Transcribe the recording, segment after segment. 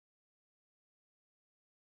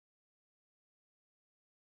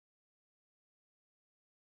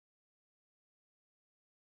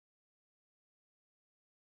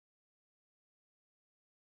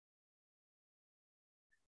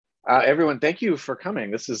Everyone, thank you for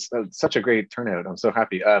coming. This is such a great turnout. I'm so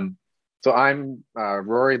happy. So I'm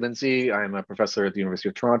Rory Lindsay. I'm a professor at the University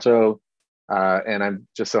of Toronto, and I'm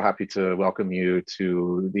just so happy to welcome you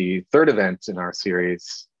to the third event in our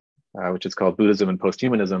series, which is called Buddhism and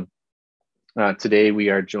Posthumanism. Today we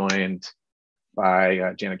are joined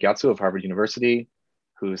by Janet Gyatso of Harvard University,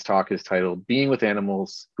 whose talk is titled Being with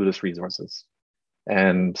Animals, Buddhist Resources.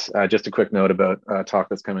 And just a quick note about a talk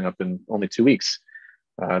that's coming up in only 2 weeks.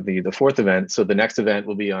 The fourth event. So the next event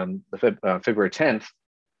will be on February 10th,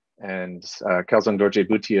 and Khalzang Dorje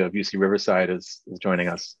Bhutia of UC Riverside is joining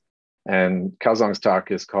us. And Khalzang's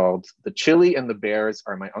talk is called "The Chili and the Bears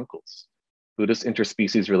Are My Uncles: Buddhist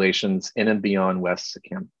Interspecies Relations in and Beyond West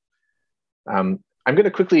Sikkim." I'm going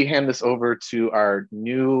to quickly hand this over to our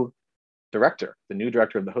new director, the new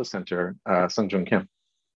director of the host center, Sungjung Kim.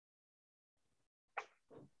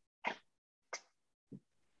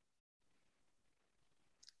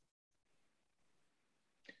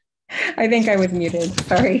 I think I was muted,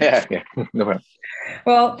 sorry. Yeah, no problem.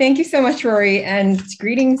 Well, thank you so much, Rory, and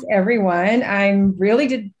greetings, everyone. I'm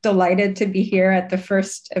really delighted to be here at the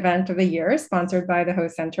first event of the year, sponsored by the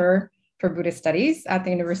Host Center for Buddhist Studies at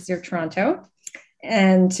the University of Toronto,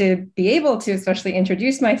 and to be able to especially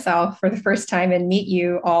introduce myself for the first time and meet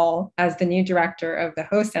you all as the new director of the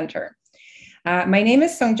Host Center. My name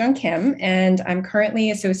is Sungjung Kim, and I'm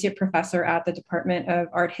currently associate professor at the Department of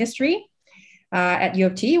Art History at U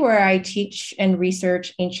of T, where I teach and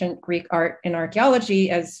research ancient Greek art and archaeology,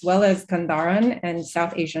 as well as Gandharan and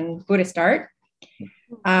South Asian Buddhist art.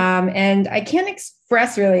 And I can't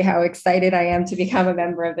express really how excited I am to become a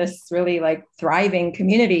member of this really thriving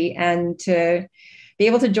community and to be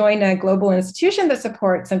able to join a global institution that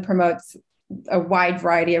supports and promotes a wide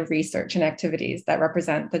variety of research and activities that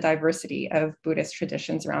represent the diversity of Buddhist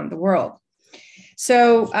traditions around the world.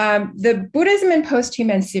 So the Buddhism and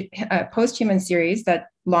Posthuman series that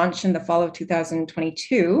launched in the fall of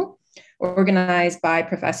 2022, organized by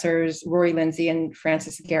professors Rory Lindsay and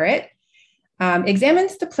Francis Garrett,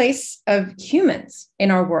 examines the place of humans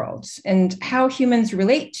in our world and how humans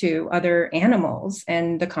relate to other animals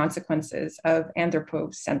and the consequences of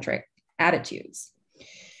anthropocentric attitudes.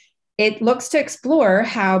 It looks to explore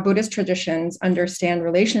how Buddhist traditions understand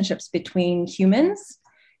relationships between humans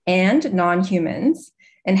and non-humans,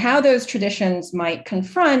 and how those traditions might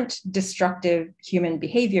confront destructive human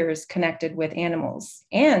behaviors connected with animals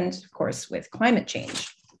and, of course, with climate change.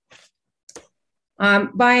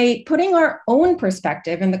 By putting our own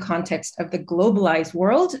perspective in the context of the globalized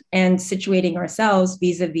world and situating ourselves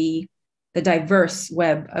vis-a-vis the diverse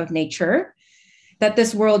web of nature that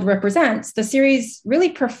this world represents, the series really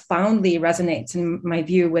profoundly resonates, in my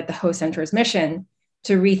view, with the Host Center's mission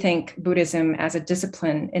to rethink Buddhism as a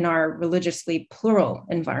discipline in our religiously plural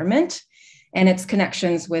environment and its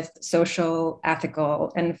connections with social,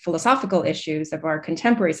 ethical, and philosophical issues of our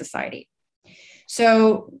contemporary society.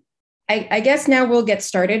 So I guess now we'll get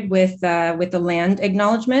started with the land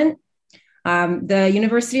acknowledgement. The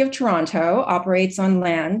University of Toronto operates on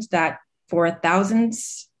land that for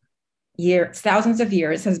thousands of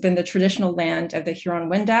years has been the traditional land of the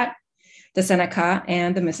Huron-Wendat, the Seneca,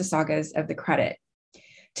 and the Mississaugas of the Credit.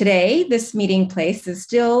 Today, this meeting place is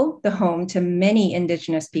still the home to many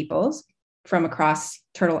Indigenous peoples from across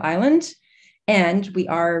Turtle Island, and we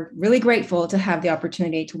are really grateful to have the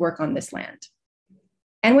opportunity to work on this land.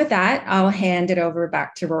 And with that, I'll hand it over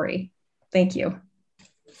back to Rory. Thank you.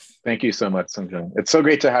 Thank you so much, Sungjung. It's so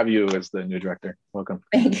great to have you as the new director. Welcome.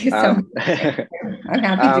 Thank you so much. I'm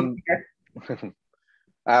happy to be here.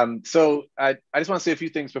 So I just want to say a few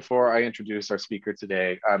things before I introduce our speaker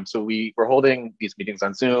today. So we're holding these meetings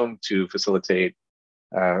on Zoom to facilitate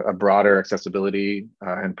a broader accessibility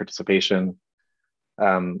and participation.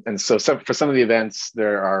 And so for some of the events,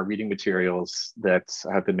 there are reading materials that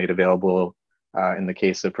have been made available. In the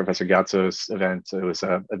case of Professor Gyatso's event, it was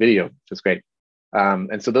a video, which is great.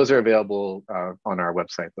 And so those are available on our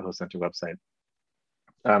website, the Host Center website.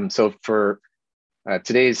 So for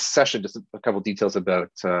today's session, just a couple details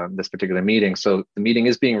about this particular meeting. So the meeting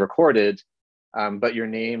is being recorded, but your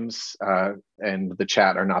names and the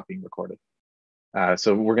chat are not being recorded.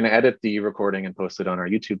 So we're going to edit the recording and post it on our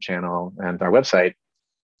YouTube channel and our website.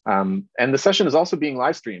 And the session is also being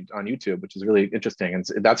live streamed on YouTube, which is really interesting. And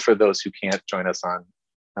that's for those who can't join us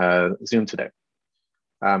on Zoom today.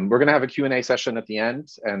 We're going to have a Q&A session at the end.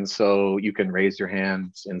 And so you can raise your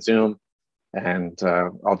hand in Zoom, and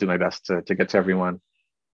I'll do my best to get to everyone.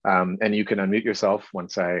 And you can unmute yourself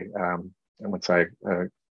once I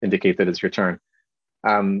indicate that it's your turn.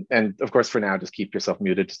 And of course, for now, just keep yourself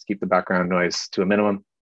muted, just keep the background noise to a minimum.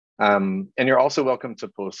 And you're also welcome to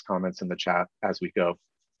post comments in the chat as we go.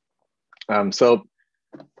 So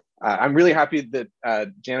I'm really happy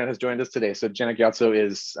that Janet has joined us today. So Janet Gyatso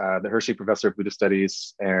is the Hershey Professor of Buddhist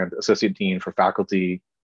Studies and Associate Dean for Faculty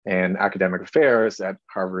and Academic Affairs at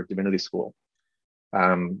Harvard Divinity School.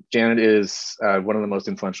 Janet is one of the most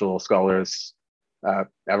influential scholars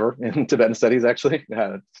ever in Tibetan studies, actually.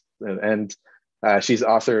 And she's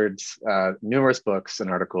authored numerous books and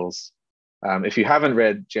articles. If you haven't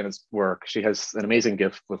read Janet's work, she has an amazing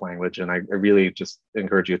gift with language, and I really just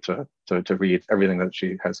encourage you to read everything that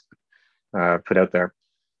she has put out there.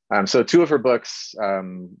 So two of her books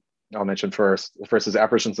I'll mention first. The first is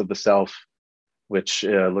Apparitions of the Self, which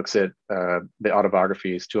looks at the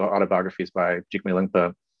autobiographies, two autobiographies by Jigme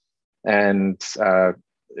Lingpa, and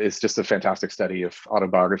is just a fantastic study of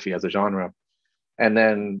autobiography as a genre. And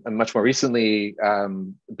then much more recently,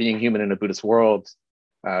 Being Human in a Buddhist World.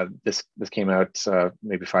 This came out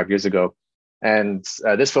maybe 5 years ago. And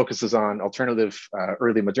this focuses on alternative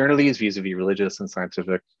early modernities vis-a-vis religious and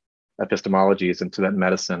scientific epistemologies in Tibetan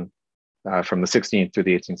medicine from the 16th through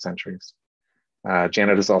the 18th centuries.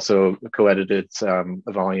 Janet has also co-edited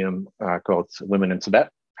a volume called Women in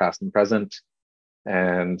Tibet, Past and Present.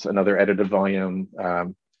 And another edited volume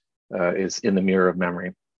is In the Mirror of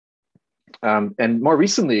Memory. And more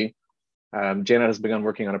recently, Janet has begun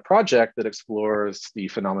working on a project that explores the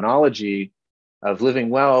phenomenology of living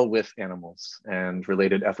well with animals and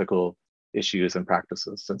related ethical issues and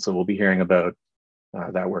practices. And so we'll be hearing about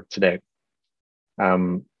that work today.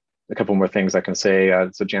 A couple more things I can say.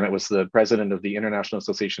 So Janet was the president of the International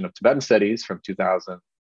Association of Tibetan Studies from 2000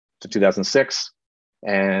 to 2006.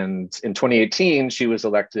 And in 2018, she was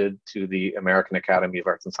elected to the American Academy of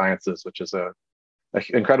Arts and Sciences, which is an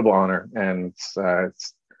incredible honor. And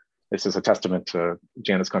this is a testament to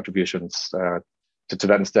Janet's contributions to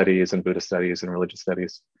Tibetan studies and Buddhist studies and religious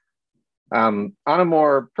studies. On a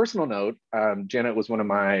more personal note, Janet was one of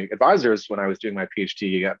my advisors when I was doing my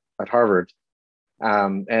PhD at Harvard.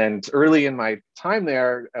 And early in my time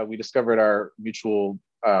there, we discovered our mutual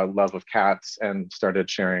love of cats and started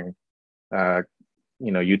sharing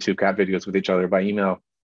YouTube cat videos with each other by email.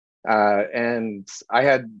 And I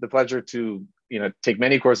had the pleasure to take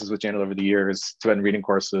many courses with Janet over the years, Tibetan reading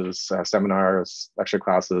courses, seminars, lecture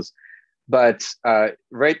classes. But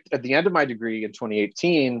right at the end of my degree in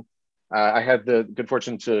 2018, I had the good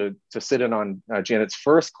fortune to sit in on Janet's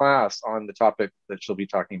first class on the topic that she'll be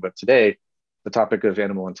talking about today, the topic of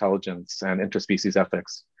animal intelligence and interspecies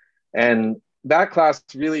ethics. And that class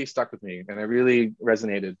really stuck with me and it really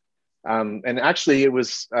resonated. And actually it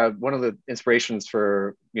was one of the inspirations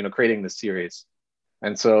for, creating this series.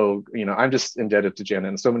 And so, I'm just indebted to Janet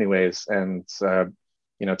in so many ways. And,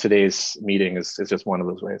 today's meeting is just one of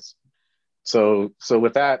those ways. So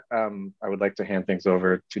with that, I would like to hand things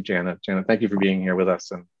over to Janet. Janet, thank you for being here with us.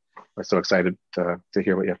 And we're so excited to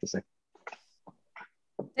hear what you have to say.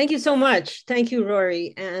 Thank you so much. Thank you,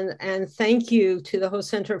 Rory. And thank you to the host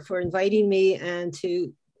center for inviting me, and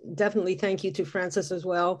to definitely thank you to Francis as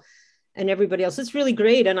well and everybody else. It's really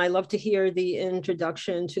great. And I love to hear the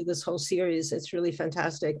introduction to this whole series. It's really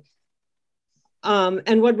fantastic.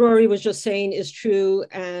 And what Rory was just saying is true.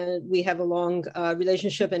 And we have a long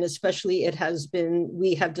relationship, and especially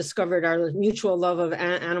we have discovered our mutual love of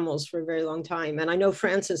animals for a very long time. And I know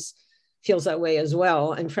Francis feels that way as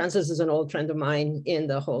well. And Francis is an old friend of mine in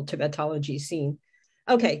the whole Tibetology scene.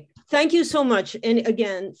 Okay, thank you so much. And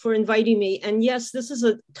again, for inviting me. And yes, this is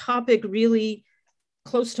a topic really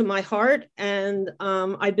close to my heart. And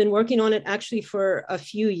I've been working on it actually for a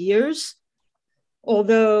few years.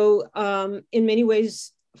 Although in many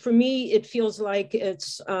ways, for me, it feels like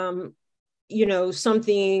it's,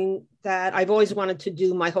 something that I've always wanted to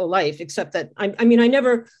do my whole life, except that, I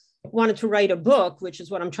never wanted to write a book, which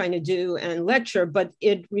is what I'm trying to do and lecture, but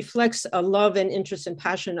it reflects a love and interest and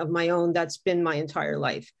passion of my own that's been my entire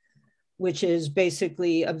life, which is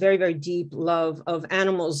basically a very, very deep love of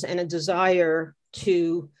animals and a desire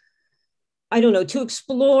to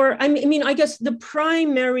explore. I guess the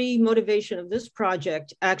primary motivation of this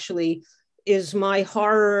project actually is my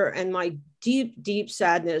horror and my deep, deep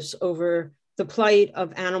sadness over the plight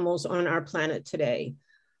of animals on our planet today.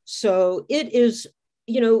 So it is,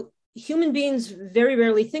 human beings very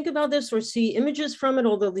rarely think about this or see images from it,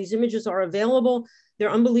 although these images are available.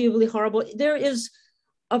 They're unbelievably horrible. There is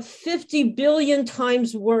a 50 billion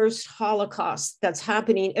times worse Holocaust that's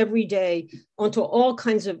happening every day onto all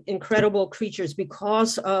kinds of incredible creatures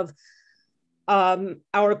because of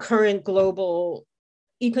our current global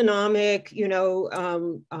economic,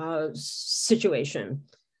 situation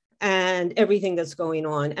and everything that's going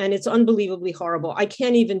on. And it's unbelievably horrible. I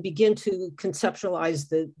can't even begin to conceptualize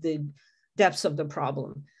the depths of the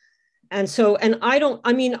problem. And so, and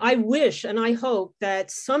I mean, I wish and I hope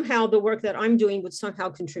that somehow the work that I'm doing would somehow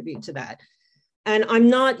contribute to that. And I'm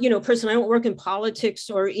not, I don't work in politics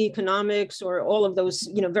or economics or all of those,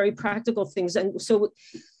 very practical things. And so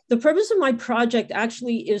the purpose of my project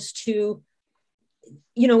actually is to,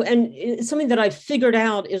 and it's something that I've figured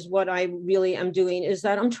out is what I really am doing, is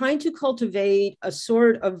that I'm trying to cultivate a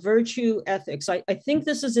sort of virtue ethics. I think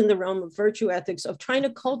this is in the realm of virtue ethics, of trying to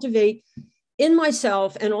cultivate in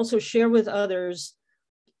myself and also share with others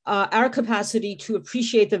our capacity to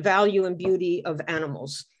appreciate the value and beauty of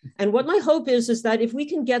animals. And what my hope is that if we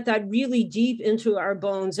can get that really deep into our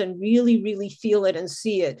bones and really, really feel it and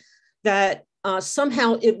see it, that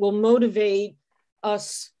somehow it will motivate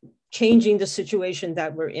us changing the situation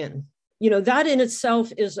that we're in. That in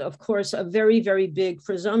itself is, of course, a very, very big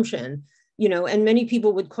presumption, and many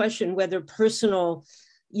people would question whether personal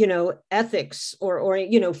ethics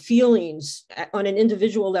or feelings on an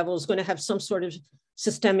individual level is going to have some sort of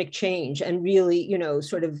systemic change and really,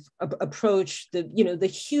 sort of approach the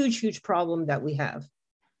huge problem that we have.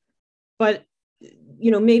 But,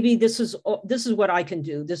 maybe this is what I can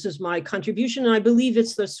do. This is my contribution. And I believe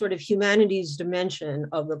it's the sort of humanities dimension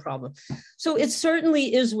of the problem. So it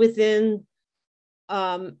certainly is within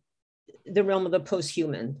the realm of the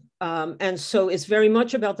post-human. And so it's very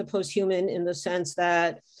much about the post-human in the sense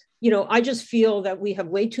that, I just feel that we have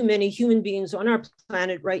way too many human beings on our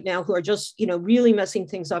planet right now who are just, really messing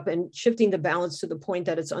things up and shifting the balance to the point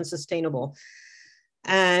that it's unsustainable.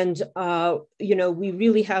 And, we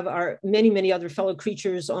really have our many other fellow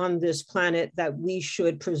creatures on this planet that we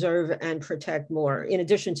should preserve and protect more, in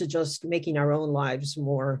addition to just making our own lives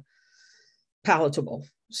more palatable.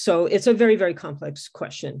 So it's a very, very complex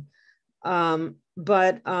question.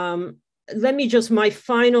 But let me just, my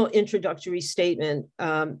final introductory statement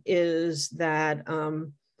is that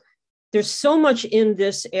there's so much in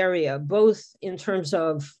this area, both in terms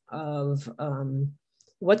of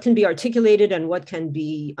what can be articulated and what can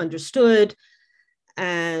be understood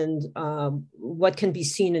and what can be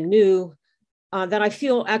seen anew, that I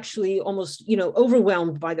feel actually almost,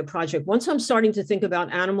 overwhelmed by the project. Once I'm starting to think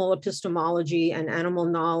about animal epistemology and animal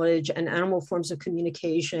knowledge and animal forms of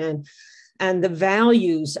communication and the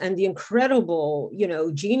values and the incredible,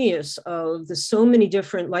 genius of the so many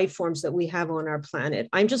different life forms that we have on our planet,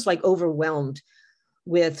 I'm just like overwhelmed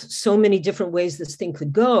with so many different ways this thing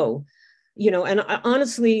could go. And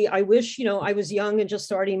honestly, I wish, I was young and just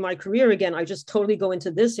starting my career again. I just totally go into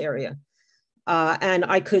this area. And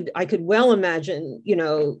I could well imagine,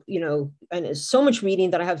 and there's so much reading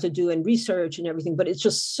that I have to do and research and everything, but it's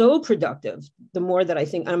just so productive. The more that I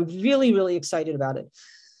think, I'm really, really excited about it.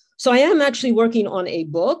 So I am actually working on a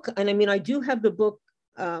book. And I mean, I do have the book,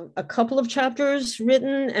 a couple of chapters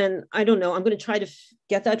written, and I don't know, I'm going to try to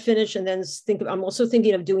get that finished. And then I'm also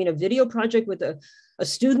thinking of doing a video project with a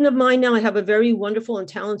student of mine now. I have a very wonderful and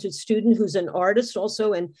talented student who's an artist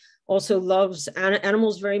also, and also loves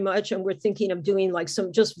animals very much. And we're thinking of doing like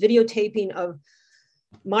some just videotaping of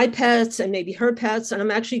my pets and maybe her pets. And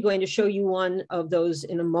I'm actually going to show you one of those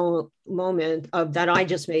in a moment of that I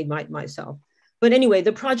just made myself. But anyway,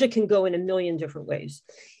 the project can go in a million different ways.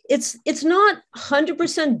 It's not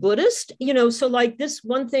 100% Buddhist, so like this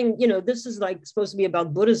one thing, this is like supposed to be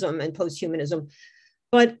about Buddhism and post-humanism,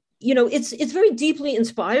 but it's very deeply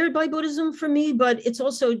inspired by Buddhism for me, but it's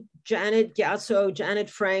also Gyatso, Janet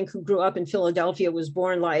Frank, who grew up in Philadelphia, was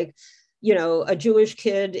born like, a Jewish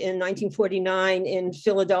kid in 1949 in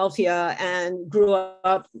Philadelphia and grew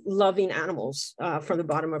up loving animals from the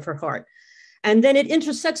bottom of her heart. And then it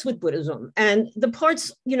intersects with Buddhism. And the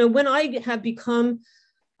parts, when I have become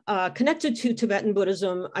connected to Tibetan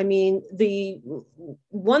Buddhism, I mean, the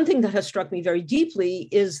one thing that has struck me very deeply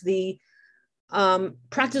is the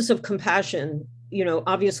practice of compassion.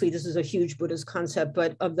 Obviously this is a huge Buddhist concept,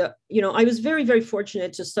 but I was very, very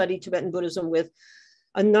fortunate to study Tibetan Buddhism with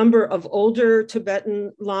a number of older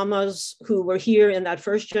Tibetan lamas who were here in that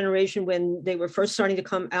first generation when they were first starting to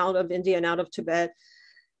come out of India and out of Tibet.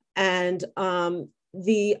 And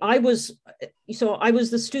I was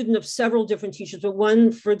the student of several different teachers, but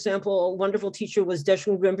one, for example, a wonderful teacher was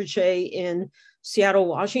Deshun Rinpoche in Seattle,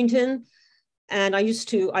 Washington. And I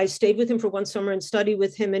stayed with him for one summer and studied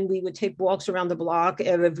with him, and we would take walks around the block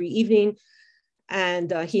every evening.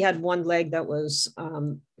 And he had one leg that was,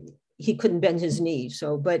 he couldn't bend his knee.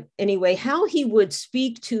 But anyway, how he would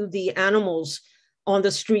speak to the animals on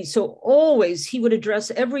the street. So always he would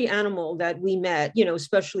address every animal that we met,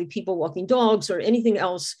 especially people walking dogs or anything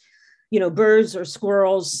else, birds or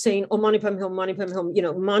squirrels, saying, "Oh, mani padme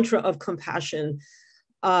hum," mantra of compassion.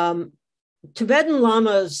 Tibetan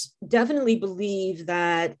lamas definitely believe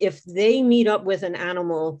that if they meet up with an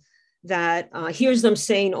animal, that hears them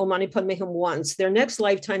saying Om Mani Padme Hum once. Their next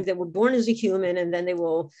lifetime, they were born as a human, and then they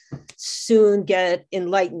will soon get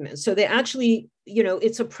enlightenment. So they actually,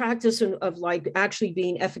 it's a practice of like actually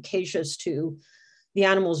being efficacious to the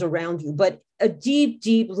animals around you, but a deep,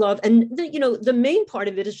 deep love. And the main part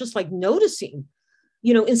of it is just like noticing,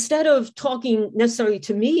 instead of talking necessarily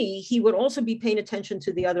to me, he would also be paying attention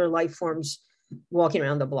to the other life forms walking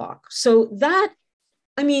around the block. So that,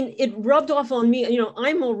 it rubbed off on me.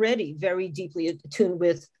 I'm already very deeply attuned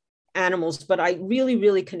with animals, but I really,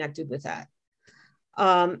 really connected with that.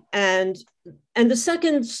 And the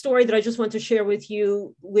second story that I just want to share with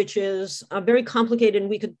you, which is very complicated,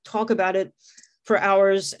 and we could talk about it for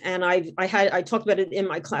hours. And I talked about it in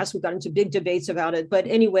my class. We got into big debates about it. But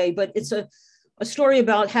anyway, it's a story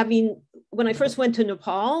about when I first went to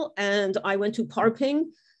Nepal, and I went to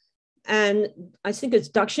Parping, and I think it's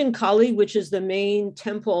Dakshin Kali, which is the main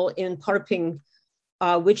temple in Parping,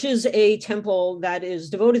 which is a temple that is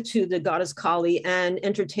devoted to the goddess Kali and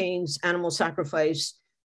entertains animal sacrifice,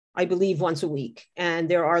 I believe, once a week. And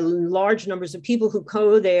there are large numbers of people who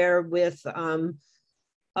go there with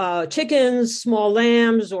chickens, small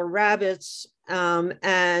lambs, or rabbits,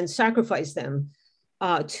 and sacrifice them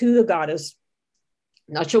to the goddess.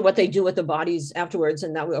 Not sure what they do with the bodies afterwards.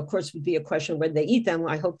 And that, of course, would be a question whether they eat them.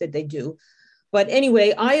 I hope that they do. But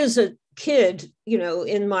anyway, I, as a kid,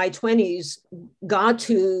 in my 20s, got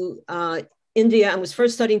to India and was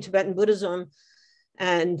first studying Tibetan Buddhism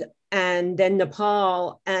and then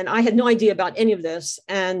Nepal. And I had no idea about any of this,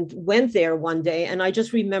 and went there one day. And I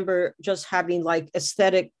just remember just having like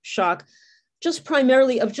aesthetic shock, just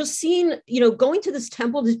primarily of just seeing, going to this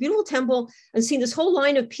temple, this beautiful temple, and seeing this whole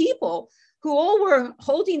line of people who all were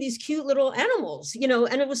holding these cute little animals,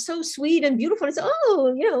 and it was so sweet and beautiful. And I said,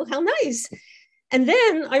 oh, how nice. And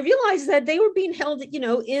then I realized that they were being held,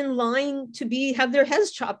 in line to have their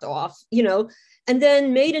heads chopped off, and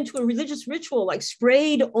then made into a religious ritual, like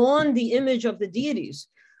sprayed on the image of the deities,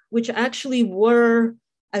 which actually were,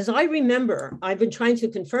 as I remember, I've been trying to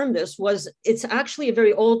confirm this, it's actually a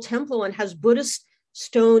very old temple and has Buddhist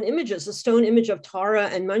stone images, a stone image of Tara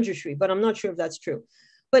and Manjushri, but I'm not sure if that's true.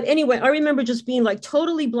 But anyway, I remember just being like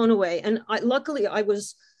totally blown away. And luckily I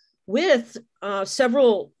was with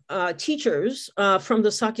several teachers from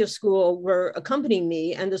the Sakya school were accompanying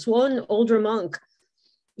me. And this one older monk,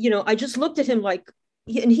 I just looked at him and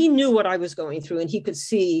he knew what I was going through, and he could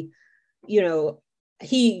see, he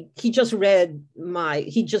just read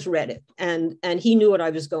it, and he knew what I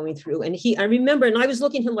was going through. And I remember, and I was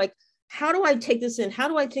looking at him like, how do I take this in? How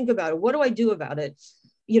do I think about it? What do I do about it?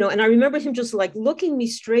 And I remember him just like looking me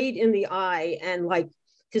straight in the eye, and like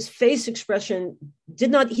his face expression he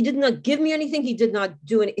did not give me anything. He did not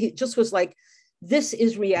do anything. It just was like, this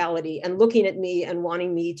is reality, and looking at me and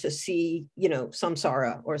wanting me to see,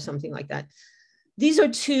 samsara or something like that. These are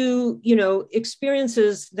two,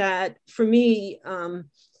 experiences that for me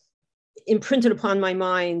imprinted upon my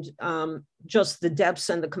mind just the depths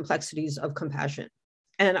and the complexities of compassion.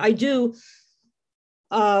 And I do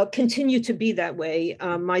continue to be that way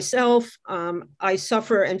myself. I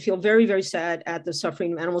suffer and feel very, very sad at the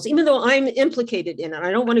suffering of animals, even though I'm implicated in it.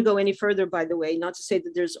 I don't want to go any further, by the way, not to say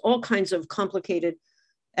that there's all kinds of complicated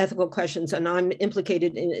ethical questions, and I'm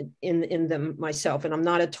implicated in them myself, and I'm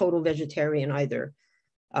not a total vegetarian either,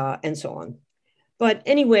 and so on. But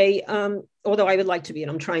anyway, although I would like to be,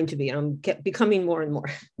 and I'm trying to be, and I'm becoming more and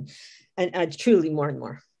more, and truly more and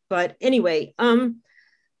more. But anyway,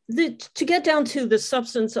 to get down to the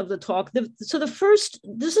substance of the talk, this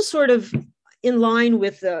is sort of in line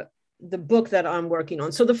with the book that I'm working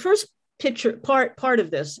on. So the first part of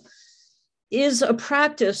this is a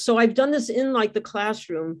practice. So I've done this in like the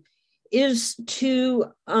classroom, is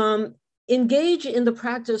to engage in the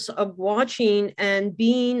practice of watching and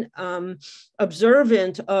being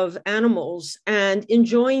observant of animals and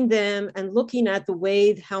enjoying them and looking at the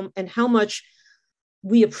way how much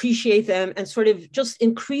we appreciate them, and sort of just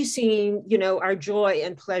increasing, our joy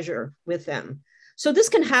and pleasure with them. So this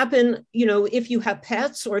can happen, if you have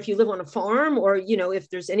pets, or if you live on a farm, or, if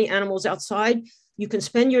there's any animals outside, you can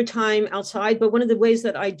spend your time outside. But one of the ways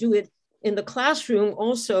that I do it in the classroom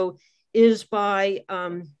also is by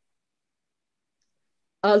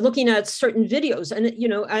looking at certain videos. And,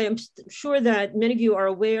 I am sure that many of you are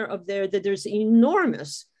aware of that there's an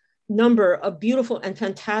enormous number of beautiful and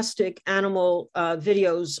fantastic animal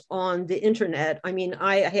videos on the internet. I mean,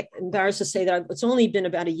 I'm embarrassed to say that it's only been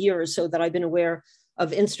about a year or so that I've been aware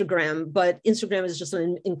of Instagram, but Instagram is just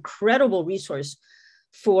an incredible resource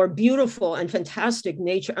for beautiful and fantastic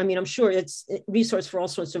nature. I mean, I'm sure it's a resource for all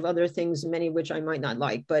sorts of other things, many of which I might not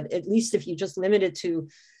like, but at least if you just limit it to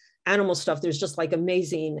animal stuff, there's just like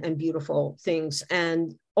amazing and beautiful things,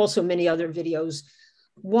 and also many other videos.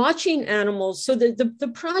 Watching animals, so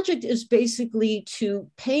the project is basically to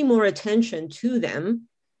pay more attention to them,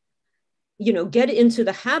 you know, get into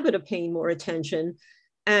the habit of paying more attention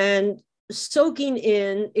and soaking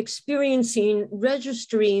in, experiencing,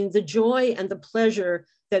 registering the joy and the pleasure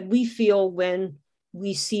that we feel when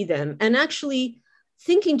we see them. And actually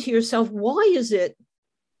thinking to yourself, why is it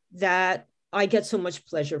that I get so much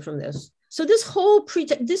pleasure from this? So this whole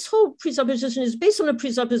presupposition is based on a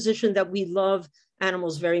presupposition that we love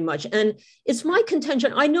animals very much. And it's my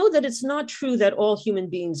contention. I know that it's not true that all human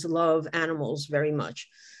beings love animals very much,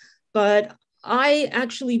 but I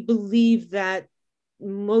actually believe that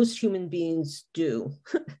most human beings do.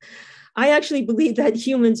 I actually believe that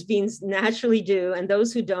humans beings naturally do, and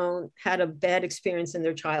those who don't had a bad experience in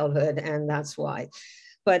their childhood, and that's why.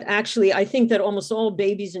 But actually, I think that almost all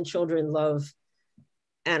babies and children love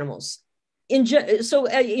animals.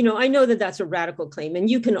 You know, I know that that's a radical claim, and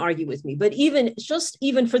you can argue with me, but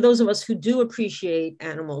even for those of us who do appreciate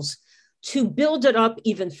animals, to build it up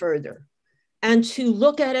even further and to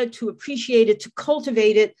look at it, to appreciate it, to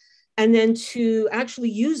cultivate it, and then to actually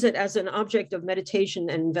use it as an object of meditation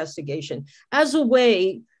and investigation as a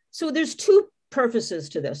way. So there's two purposes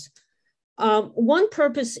to this. One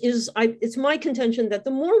purpose is, it's my contention that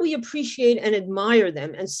the more we appreciate and admire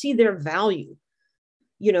them and see their value,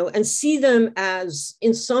 you know, and see them as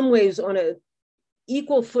in some ways on a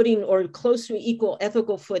equal footing or close to equal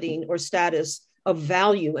ethical footing or status of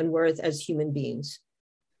value and worth as human beings.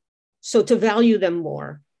 So to value them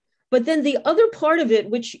more. But then the other part of it,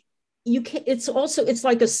 which you can, it's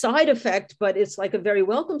like a side effect, but it's like a very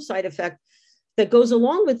welcome side effect that goes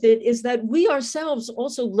along with it, is that we ourselves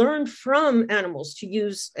also learn from animals, to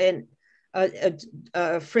use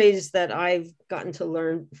a phrase that I've gotten to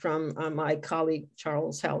learn from my colleague,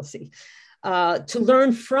 Charles Halsey, to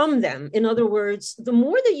learn from them. In other words, the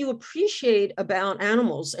more that you appreciate about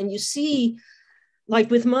animals and you see, like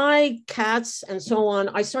with my cats and so on,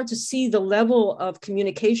 I start to see the level of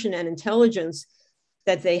communication and intelligence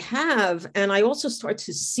that they have. And I also start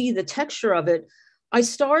to see the texture of it. I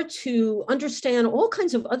start to understand all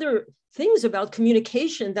kinds of other things about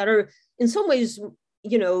communication that are in some ways,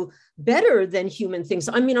 you know, better than human things.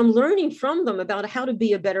 I mean, I'm learning from them about how to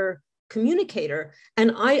be a better communicator.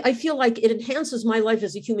 And I feel like it enhances my life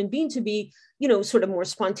as a human being to be, you know, sort of more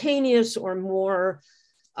spontaneous or more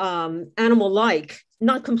animal-like.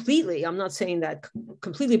 Not completely, I'm not saying that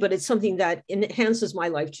completely, but it's something that enhances my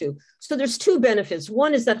life too. So there's two benefits.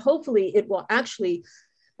 One is that hopefully it will actually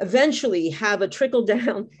eventually have a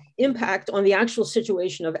trickle-down impact on the actual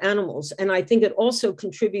situation of animals. And I think it also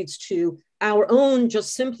contributes to our own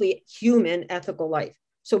just simply human ethical life.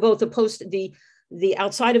 So both the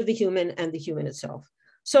outside of the human and the human itself.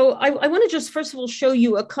 So I want to just first of all show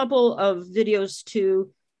you a couple of videos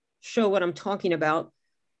to show what I'm talking about.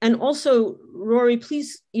 And also, Rory,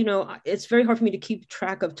 please, you know, it's very hard for me to keep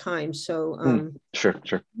track of time. So sure.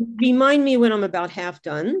 Remind me when I'm about half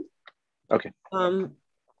done. Okay.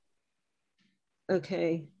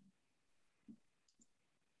 Okay.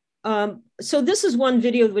 So this is one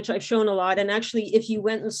video which I've shown a lot. And actually, if you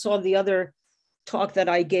went and saw the other talk that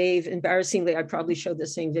I gave, embarrassingly, I probably showed the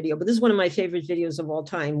same video, but this is one of my favorite videos of all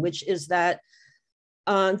time, which is that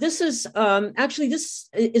this is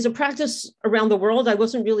a practice around the world. I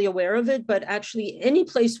wasn't really aware of it, but actually any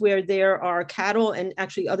place where there are cattle and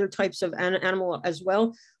actually other types of animal as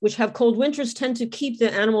well, which have cold winters, tend to keep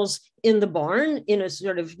the animals in the barn in a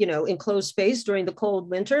sort of, you know, enclosed space during the cold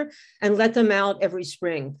winter and let them out every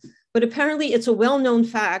spring. But apparently it's a well-known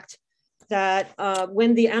fact that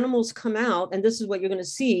when the animals come out, and this is what you're going to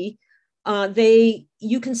see,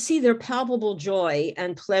 you can see their palpable joy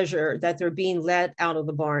and pleasure that they're being let out of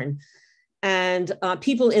the barn. And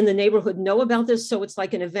people in the neighborhood know about this. So it's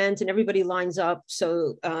like an event and everybody lines up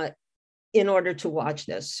in order to watch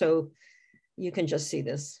this. So you can just see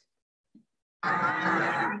this.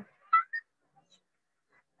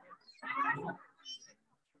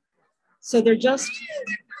 So they're just,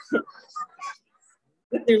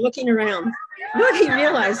 they're looking around. Look, you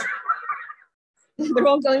realize they're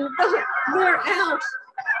all going, oh, we're out.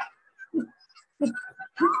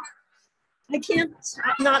 I can't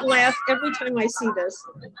not laugh every time I see this.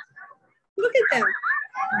 Look at them.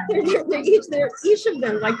 They're each of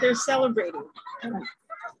them like they're celebrating.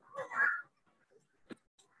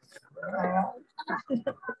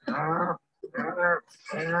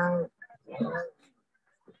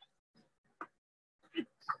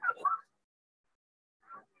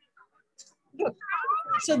 Look.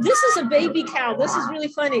 So this is a baby cow. This is really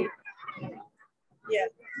funny. Yeah,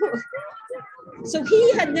 So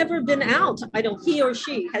he had never been out. He or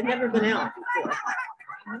she had never been out before.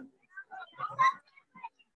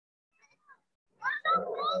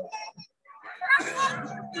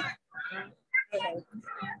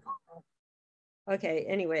 Okay,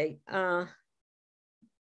 anyway.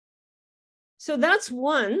 So that's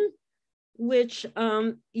one which,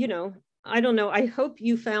 you know, I don't know. I hope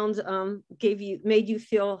you found, made you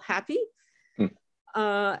feel happy.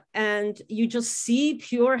 And you just see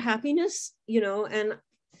pure happiness, you know, and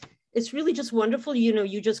it's really just wonderful. You know,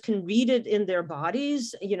 you just can read it in their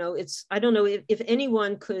bodies. You know, I don't know if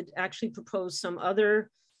anyone could actually propose some other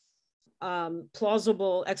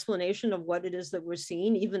plausible explanation of what it is that we're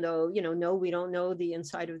seeing, even though, you know, no, we don't know the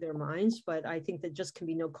inside of their minds, but I think there just can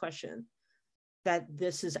be no question that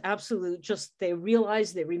this is absolute, just they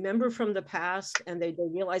realize, they remember from the past, and they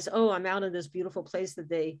realize, oh, I'm out in this beautiful place that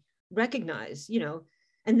they recognize, you know,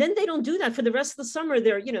 and then they don't do that for the rest of the summer.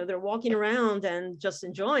 They're, you know, they're walking around and just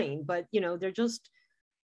enjoying, but, you know, they're just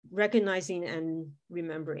recognizing and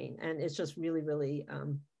remembering. And it's just really, really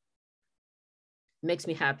makes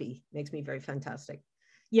me happy, makes me very fantastic.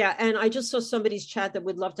 Yeah, and I just saw somebody's chat that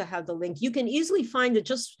would love to have the link. You can easily find it,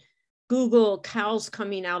 just Google cows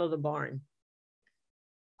coming out of the barn.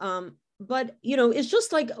 But, you know, it's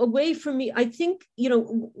just like a way for me, I think, you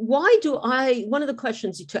know, one of the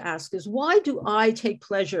questions to ask is, why do I take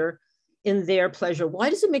pleasure in their pleasure?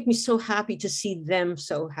 Why does it make me so happy to see them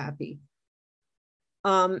so happy?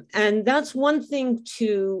 And that's one thing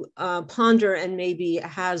to ponder and maybe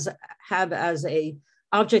have as a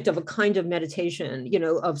object of a kind of meditation, you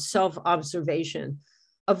know, of self-observation,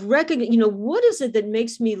 of recognizing, you know, what is it that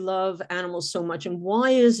makes me love animals so much, and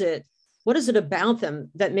why is it? What is it about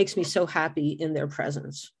them that makes me so happy in their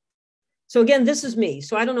presence? So again, this is me.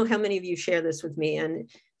 So I don't know how many of you share this with me, and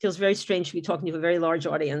it feels very strange to be talking to a very large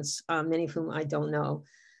audience, many of whom I don't know.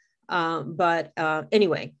 But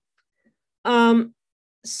anyway,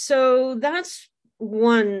 so that's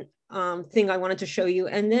one thing I wanted to show you.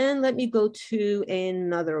 And then let me go to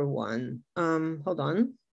another one. Hold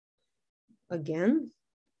on. Again.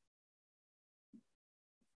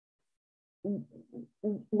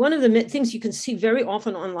 One of the things you can see very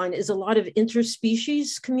often online is a lot of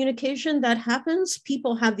interspecies communication that happens.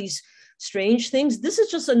 People have these strange things. This is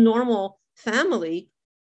just a normal family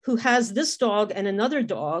who has this dog and another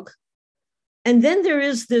dog. And then there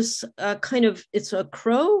is this kind of, it's a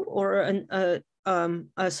crow or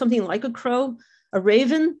something like a crow, a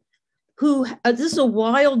raven, who, this is a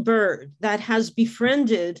wild bird that has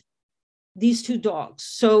befriended these two dogs.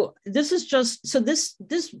 So this is just, so this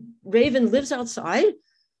raven lives outside,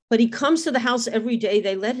 but he comes to the house every day.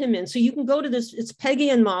 They let him in. So you can go to this, it's Peggy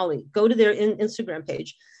and Molly, go to their Instagram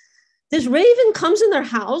page. This raven comes in their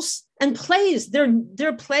house and plays.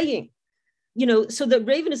 They're playing, you know, so the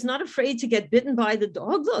raven is not afraid to get bitten by the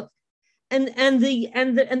dog. Look, and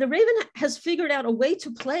the raven has figured out a way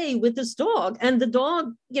to play with this dog, and the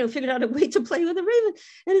dog, you know, figured out a way to play with the raven,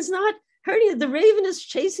 and it's not hurting it. The raven is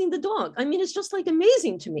chasing the dog. I mean, it's just like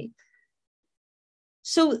amazing to me.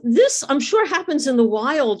 So this, I'm sure, happens in the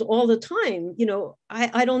wild all the time. You know,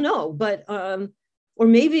 I don't know, but or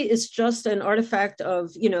maybe it's just an artifact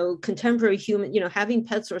of, you know, contemporary human, you know, having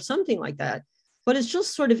pets or something like that. But it's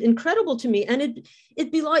just sort of incredible to me, and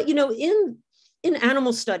it'd be like, you know, in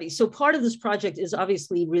animal studies. So part of this project is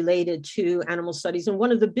obviously related to animal studies, and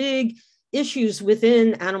one of the big issues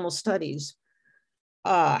within animal studies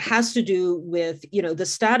has to do with, you know, the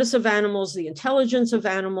status of animals, the intelligence of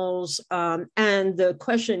animals, and the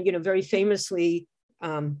question, you know, very famously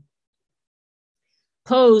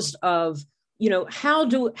posed of, you know, how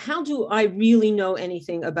do I really know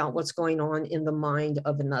anything about what's going on in the mind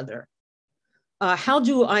of another? How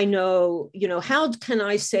do I know, you know, how can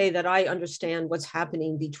I say that I understand what's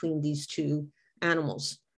happening between these two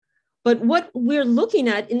animals? But what we're looking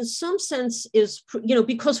at in some sense is, you know,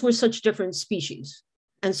 because we're such different species.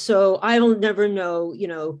 And so I will never know, you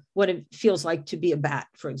know, what it feels like to be a bat,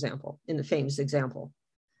 for example, in the famous example.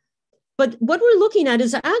 But what we're looking at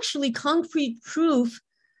is actually concrete proof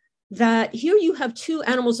that here you have two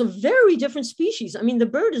animals of very different species. I mean, the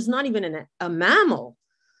bird is not even a mammal,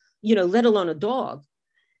 you know, let alone a dog.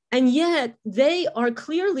 And yet they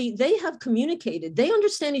have communicated, they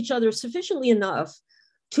understand each other sufficiently enough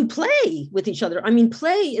to play with each other. I mean,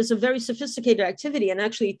 play is a very sophisticated activity. And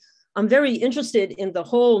actually, I'm very interested in the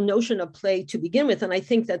whole notion of play to begin with. And I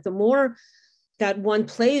think that the more that one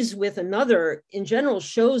plays with another in general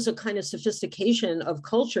shows a kind of sophistication of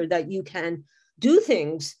culture, that you can do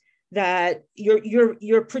things that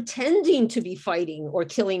you're pretending to be fighting or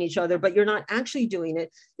killing each other, but you're not actually doing it,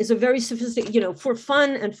 is a very sophisticated, you know, for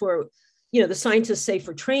fun and for the scientists say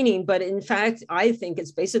for training, but in fact, I think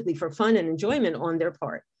it's basically for fun and enjoyment on their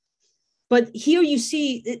part. But here you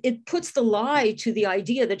see, it puts the lie to the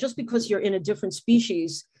idea that just because you're in a different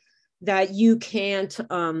species, that you can't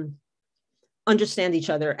understand each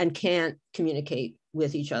other and can't communicate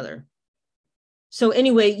with each other. So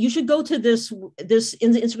anyway, you should go to this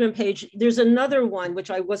in the Instagram page. There's another one,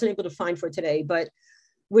 which I wasn't able to find for today, but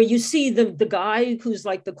where you see the guy who's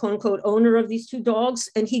like the quote unquote owner of these 2 dogs,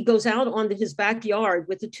 and he goes out onto his backyard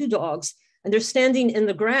with the 2 dogs, and they're standing in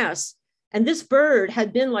the grass. And this bird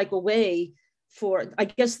had been like away for, I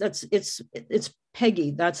guess it's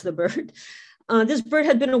Peggy, that's the bird. This bird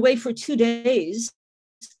had been away for 2 days,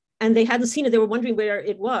 and they hadn't seen it. They were wondering where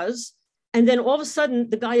it was. And then all of a sudden,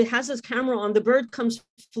 the guy has his camera on, the bird comes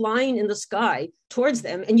flying in the sky towards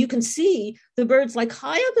them. And you can see the bird's like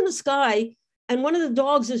high up in the sky. And one of the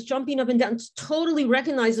dogs is jumping up and down, totally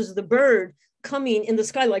recognizes the bird coming in the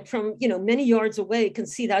sky, like from, many yards away, can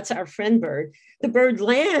see that's our friend bird. The bird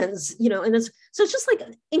lands, and it's just like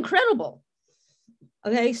incredible.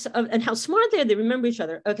 Okay, so, and how smart they are, they remember each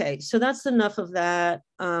other. Okay, so that's enough of that.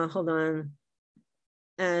 Hold on.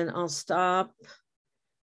 And I'll stop.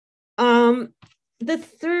 The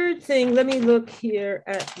third thing, let me look here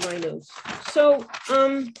at my notes. So,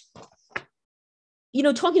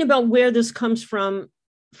 talking about where this comes from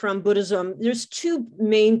Buddhism, there's 2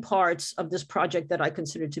 main parts of this project that I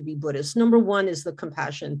consider to be Buddhist. Number 1 is the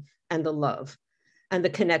compassion and the love and the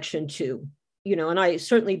connection to, and I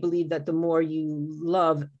certainly believe that the more you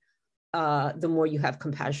love, the more you have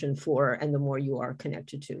compassion for, and the more you are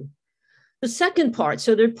connected to. The second part,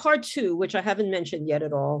 so there's part 2, which I haven't mentioned yet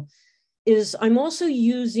at all, is I'm also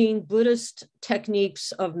using Buddhist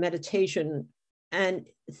techniques of meditation, and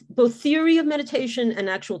both theory of meditation and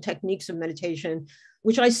actual techniques of meditation,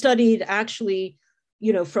 which I studied actually,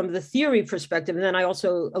 from the theory perspective. And then I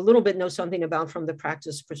also a little bit know something about from the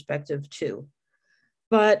practice perspective too.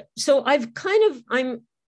 But so I'm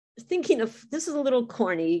thinking of, this is a little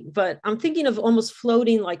corny, but I'm thinking of almost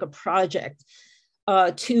floating like a project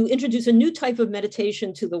to introduce a new type of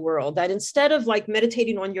meditation to the world, that instead of like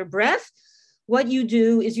meditating on your breath, what you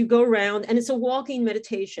do is you go around, and it's a walking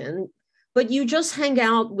meditation, but you just hang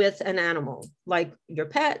out with an animal, like your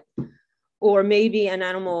pet, or maybe an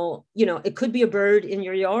animal, it could be a bird in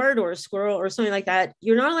your yard or a squirrel or something like that.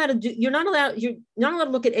 You're not allowed to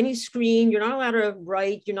look at any screen. You're not allowed to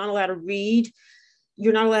write. You're not allowed to read.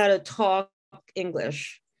 You're not allowed to talk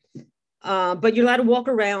English. But you're allowed to walk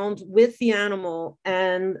around with the animal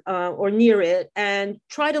and or near it and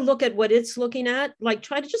try to look at what it's looking at. Like,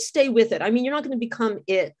 try to just stay with it. I mean, you're not going to become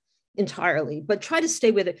it entirely, but try to stay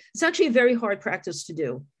with it. It's actually a very hard practice to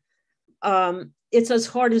do. It's as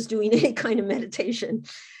hard as doing any kind of meditation.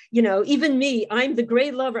 Even me, I'm the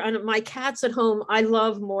great lover, and my cats at home, I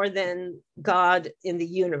love more than God in the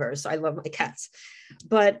universe. I love my cats.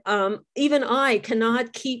 But even I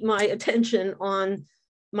cannot keep my attention on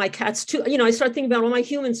my cats too. I start thinking about all my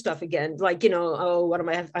human stuff again, like, oh, what am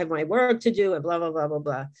I have my work to do and blah, blah, blah, blah,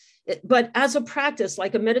 blah. But as a practice,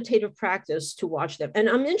 like a meditative practice, to watch them. And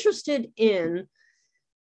I'm interested in,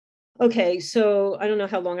 okay, so I don't know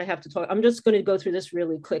how long I have to talk. I'm just going to go through this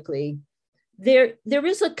really quickly. There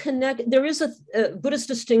is a Buddhist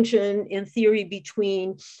distinction in theory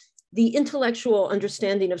between the intellectual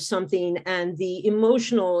understanding of something and the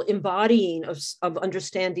emotional embodying of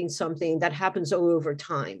understanding something that happens over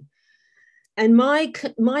time. And my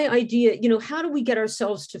idea, how do we get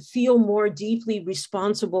ourselves to feel more deeply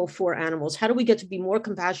responsible for animals? How do we get to be more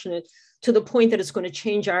compassionate to the point that it's going to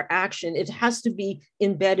change our action? It has to be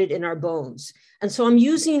embedded in our bones. And so I'm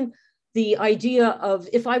using the idea of,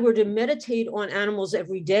 if I were to meditate on animals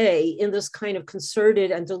every day in this kind of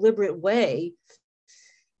concerted and deliberate way,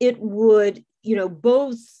 it would,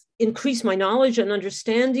 both increase my knowledge and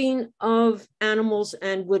understanding of animals,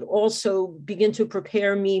 and would also begin to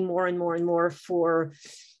prepare me more and more and more for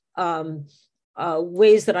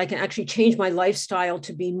ways that I can actually change my lifestyle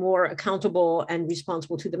to be more accountable and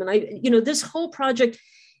responsible to them. And this whole project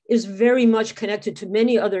is very much connected to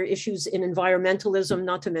many other issues in environmentalism,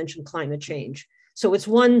 not to mention climate change. So it's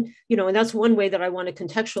one, and that's one way that I want to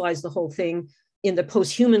contextualize the whole thing in the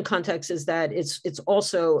post-human context, is that it's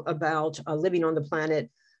also about living on the planet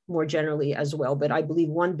more generally as well. But I believe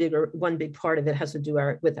one big part of it has to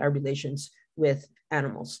do with our relations with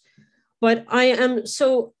animals. But I am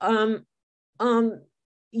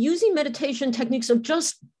using meditation techniques of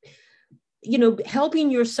just, helping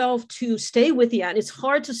yourself to stay with the animal. It's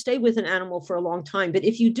hard to stay with an animal for a long time, but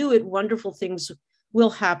if you do it, wonderful things will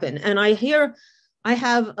happen. And I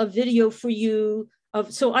have a video for you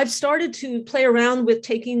so I've started to play around with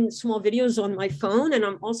taking small videos on my phone, and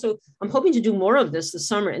I'm hoping to do more of this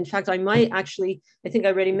summer. In fact, I might actually, I think I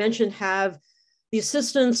already mentioned, have the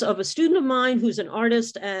assistance of a student of mine who's an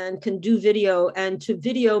artist and can do video, and to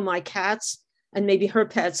video my cats and maybe her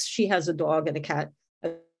pets. She has a dog and a cat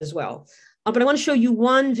as well. But I want to show you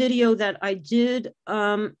one video that I did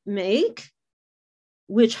make,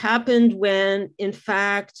 which happened when, in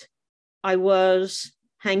fact, I was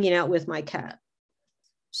hanging out with my cat.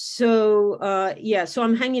 So yeah, so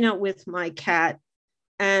I'm hanging out with my cat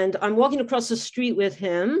and I'm walking across the street with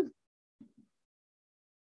him.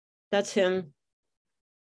 That's him.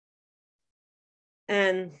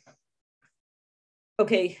 And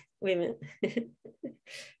okay, wait a minute.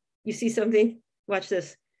 You see something? Watch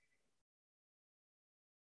this.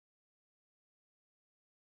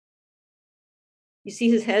 You see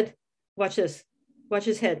his head? Watch this. Watch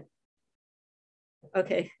his head.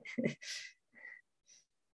 Okay.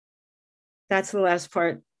 That's the last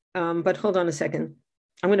part, but hold on a second.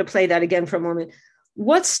 I'm going to play that again for a moment.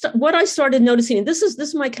 What I started noticing, and this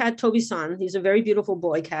is my cat, Tobi-san. He's a very beautiful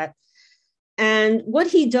boy cat. And what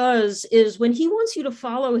he does is when he wants you to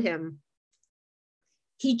follow him,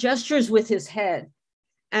 he gestures with his head.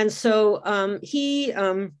 And so he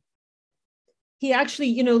actually,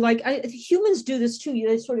 you know, like humans do this too.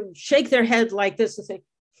 They sort of shake their head like this and say,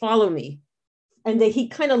 follow me. And he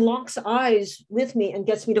kind of locks eyes with me and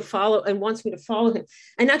gets me to follow and wants me to follow him.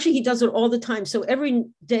 And actually he does it all the time. So every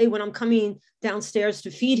day when I'm coming downstairs to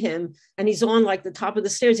feed him and he's on like the top of the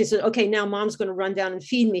stairs, he says, okay, now mom's going to run down and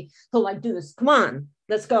feed me. He'll like do this. Come on,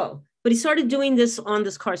 let's go. But he started doing this on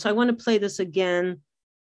this car. So I want to play this again.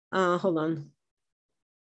 Hold on.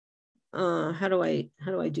 How do I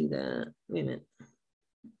do that? Wait a minute.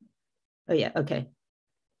 Oh yeah. Okay.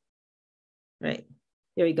 Right.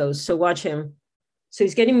 There he goes. So watch him. So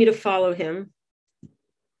he's getting me to follow him.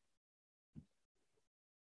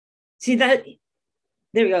 See that?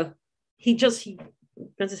 There we go. He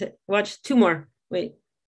runs his head. Watch, two more. Wait.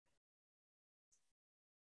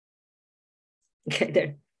 Okay,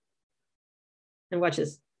 there. And watch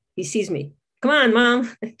this. He sees me. Come on,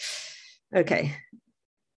 mom. Okay.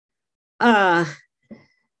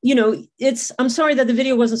 You know, I'm sorry that the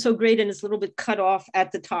video wasn't so great and it's a little bit cut off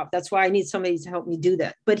at the top. That's why I need somebody to help me do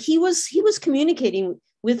that. But he was communicating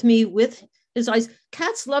with me with his eyes.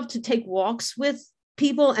 Cats love to take walks with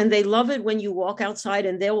people and they love it when you walk outside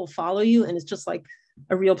and they will follow you. And it's just like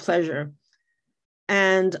a real pleasure.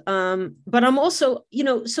 And, but I'm also, you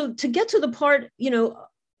know, so to get to the part, you know,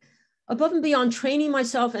 above and beyond training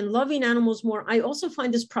myself and loving animals more, I also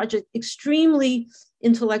find this project extremely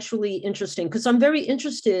intellectually interesting because I'm very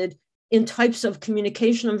interested in types of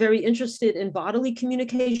communication. I'm very interested in bodily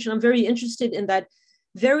communication. I'm very interested in that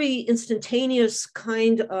very instantaneous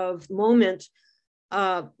kind of moment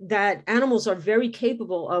that animals are very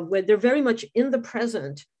capable of, where they're very much in the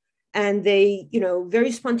present and they, you know,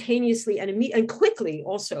 very spontaneously and quickly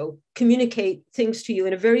also communicate things to you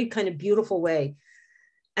in a very kind of beautiful way.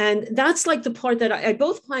 And that's like the part that I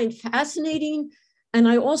both find fascinating. And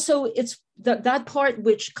I also, it's that part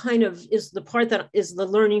which kind of is the part that is the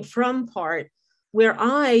learning from part, where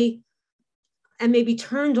I am maybe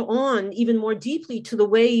turned on even more deeply to the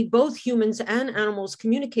way both humans and animals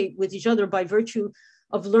communicate with each other by virtue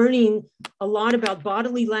of learning a lot about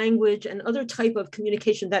bodily language and other type of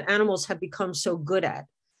communication that animals have become so good at.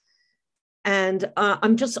 And I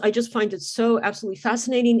just find it so absolutely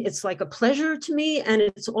fascinating. It's like a pleasure to me. And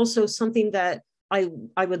it's also something that I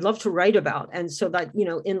would love to write about. And so that, you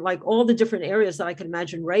know, in like all the different areas that I could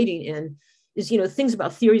imagine writing in is, you know, things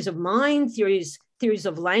about theories of mind, theories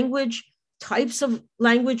of language, types of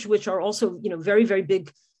language, which are also, you know, very, very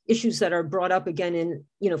big issues that are brought up again in,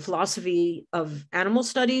 you know, philosophy of animal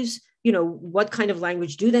studies. You know, what kind of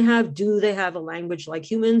language do they have? Do they have a language like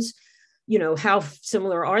humans? You know, how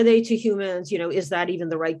similar are they to humans? You know, is that even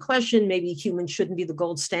the right question? Maybe humans shouldn't be the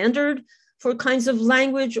gold standard for kinds of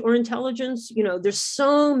language or intelligence. You know, there's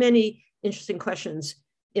so many interesting questions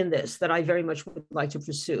in this that I very much would like to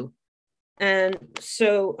pursue. And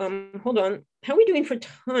so, hold on, how are we doing for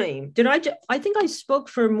time? I think I spoke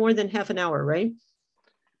for more than half an hour, right?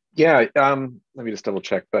 Yeah, let me just double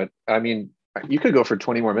check, but I mean, you could go for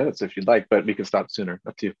 20 more minutes if you'd like, but we can stop sooner,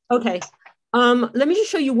 up to you. Okay. Let me just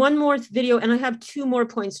show you one more video and I have 2 more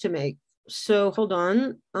points to make. So hold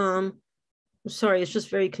on. Sorry, it's just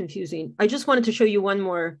very confusing. I just wanted to show you one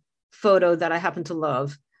more photo that I happen to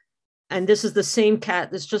love. And this is the same cat.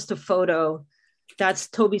 It's just a photo. That's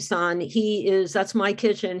Tobi-san. That's my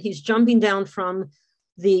kitchen. He's jumping down from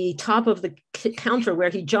the top of the counter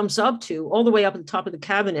where he jumps up to all the way up at the top of the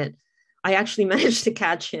cabinet. I actually managed to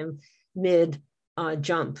catch him mid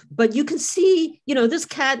jump. But you can see, this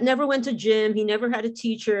cat never went to gym. He never had a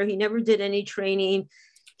teacher. He never did any training.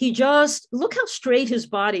 He just, look how straight his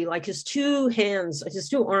body, like his two hands, his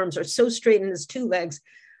two arms are so straight, and his two legs.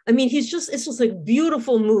 I mean, it's just like a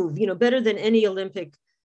beautiful move, better than any Olympic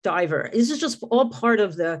diver. This is just all part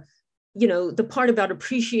of the part about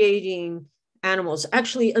appreciating animals.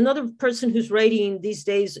 Actually, another person who's writing these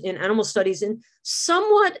days in animal studies in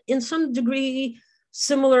some degree,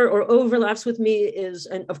 similar or overlaps with me is,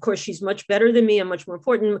 and of course, she's much better than me and much more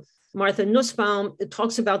important, Martha Nussbaum. It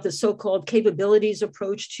talks about the so-called capabilities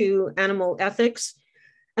approach to animal ethics.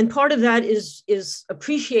 And part of that is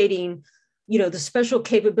appreciating, the special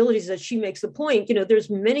capabilities that she makes the point. There's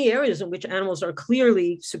many areas in which animals are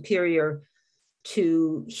clearly superior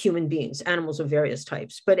to human beings, animals of various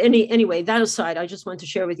types. But anyway, that aside, I just want to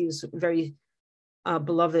share with you this very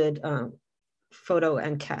beloved photo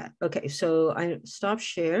and cat. Okay, so I stop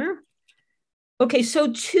share. Okay,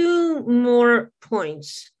 so two more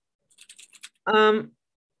points. Well,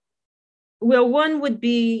 one would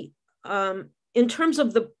be in terms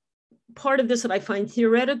of the part of this that I find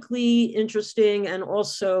theoretically interesting, and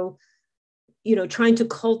also, trying to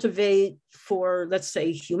cultivate for, let's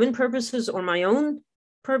say, human purposes or my own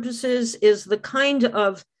purposes, is the kind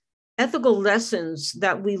of ethical lessons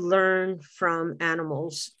that we learn from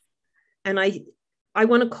animals. And I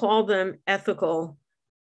want to call them ethical.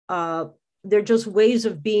 They're just ways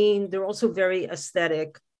of being. They're also very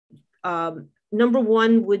aesthetic. Number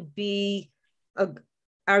one would be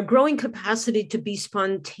our growing capacity to be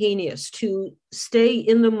spontaneous, to stay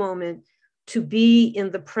in the moment, to be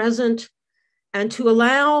in the present, and to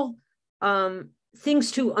allow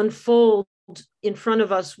things to unfold in front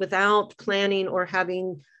of us without planning or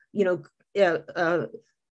having,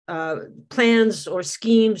 plans or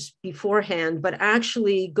schemes beforehand, but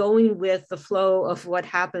actually going with the flow of what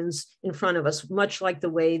happens in front of us, much like the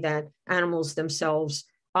way that animals themselves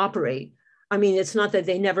operate. I mean, it's not that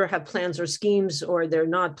they never have plans or schemes, or they're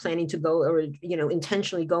not planning to go, or,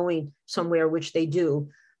 intentionally going somewhere, which they do,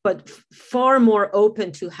 but far more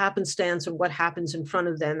open to happenstance and what happens in front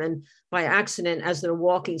of them, and by accident as they're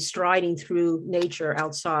walking, striding through nature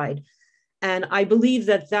outside. And I believe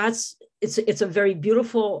that it's a very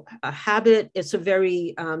beautiful habit. It's a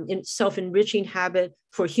very self-enriching habit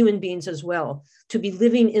for human beings as well, to be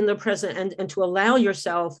living in the present, and to allow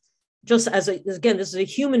yourself, just again, this is a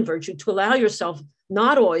human virtue, to allow yourself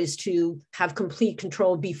not always to have complete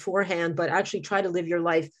control beforehand, but actually try to live your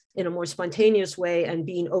life in a more spontaneous way, and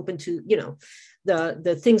being open to,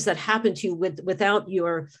 the things that happen to you without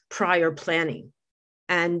your prior planning,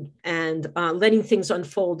 and letting things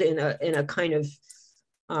unfold in a kind of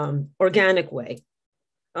organic way.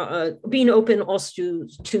 Being open also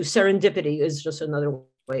to serendipity is just another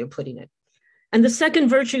way of putting it. And the second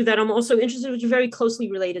virtue that I'm also interested in, which is very closely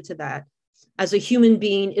related to that as a human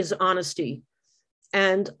being, is honesty.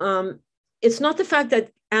 And it's not the fact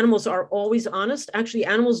that animals are always honest. Actually,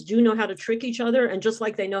 animals do know how to trick each other. And just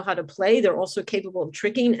like they know how to play, they're also capable of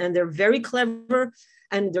tricking, and they're very clever.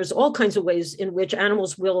 And there's all kinds of ways in which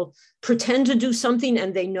animals will pretend to do something,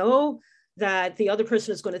 and they know that the other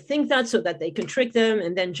person is going to think that, so that they can trick them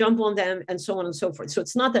and then jump on them, and so on and so forth. So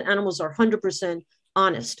it's not that animals are 100%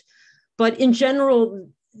 honest, but in general,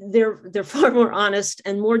 they're far more honest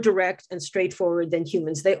and more direct and straightforward than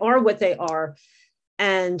humans. They are what they are,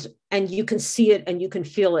 and you can see it and you can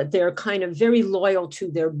feel it. They're kind of very loyal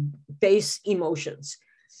to their base emotions,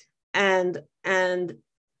 and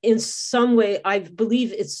in some way, I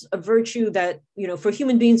believe it's a virtue that, for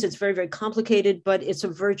human beings, it's very, very complicated, but it's a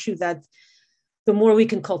virtue that the more we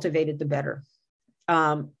can cultivate it, the better.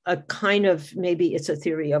 A kind of, maybe it's a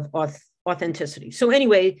theory of authenticity. So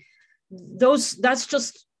anyway, that's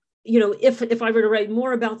just, if I were to write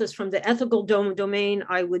more about this from the ethical domain,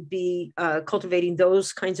 I would be cultivating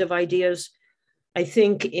those kinds of ideas. I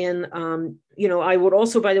think I would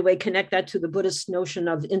also, by the way, connect that to the Buddhist notion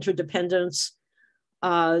of interdependence,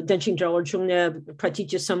 Denshing Gyalor Chungne,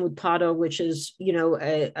 Pratitya Samutpada, which is,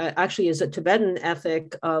 actually is a Tibetan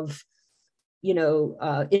ethic of,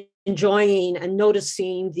 enjoying and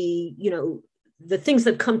noticing the things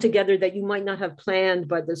that come together that you might not have planned,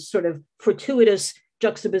 but the sort of fortuitous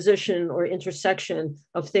juxtaposition or intersection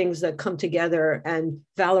of things that come together, and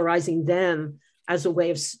valorizing them as a way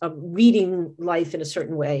of reading life in a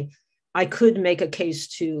certain way. I could make a case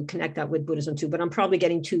to connect that with Buddhism too, but I'm probably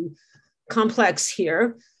getting too complex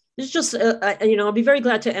here. It's just, I'll be very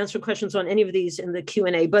glad to answer questions on any of these in the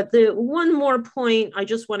Q&A. But the one more point I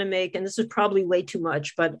just want to make, and this is probably way too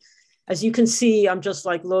much, but as you can see, I'm just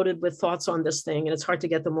like loaded with thoughts on this thing, and it's hard to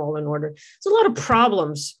get them all in order. There's a lot of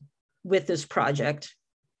problems with this project.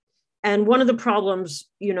 And one of the problems,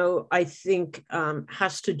 I think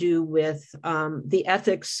has to do with the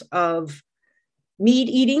ethics of meat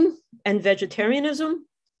eating and vegetarianism.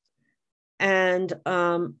 And,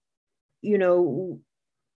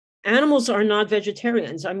 animals are not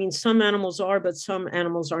vegetarians. I mean, some animals are, but some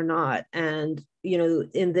animals are not. And,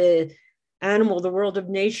 in the world of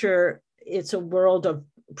nature, it's a world of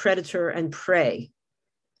predator and prey.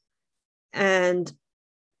 And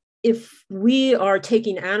if we are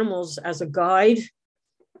taking animals as a guide,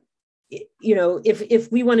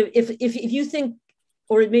 if we want to, if you think,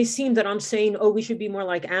 or it may seem that I'm saying, oh, we should be more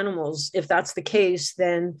like animals. If that's the case,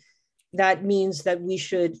 then that means that we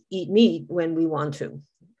should eat meat when we want to,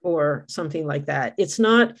 or something like that. It's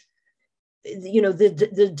not,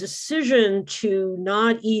 the decision to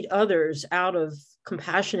not eat others out of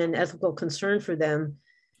compassion and ethical concern for them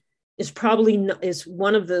is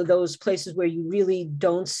one of those places where you really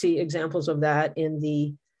don't see examples of that in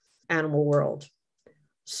the animal world.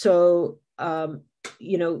 So,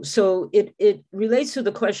 so it relates to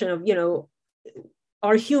the question of,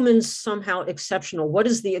 are humans somehow exceptional? What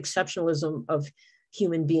is the exceptionalism of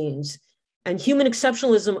human beings? And human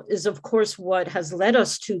exceptionalism is, of course, what has led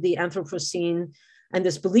us to the Anthropocene and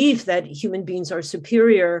this belief that human beings are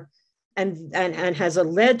superior, and has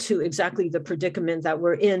led to exactly the predicament that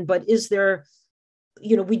we're in. But is there,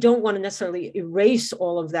 we don't want to necessarily erase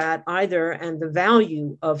all of that either, and the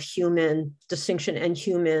value of human distinction and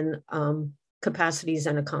human capacities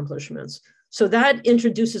and accomplishments. So that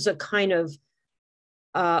introduces a kind of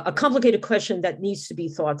a complicated question that needs to be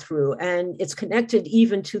thought through, and it's connected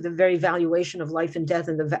even to the very valuation of life and death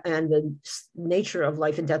and the nature of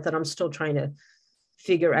life and death that I'm still trying to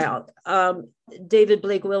figure out. David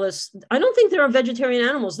Blake Willis, I don't think there are vegetarian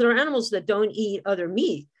animals. There are animals that don't eat other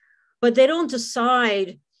meat, but they don't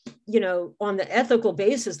decide, on the ethical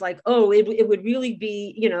basis, like, oh, it would really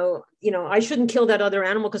be, I shouldn't kill that other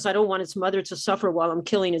animal because I don't want its mother to suffer while I'm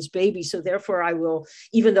killing its baby. So therefore I will,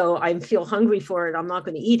 even though I feel hungry for it, I'm not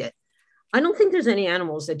going to eat it. I don't think there's any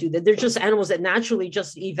animals that do that. They're just animals that naturally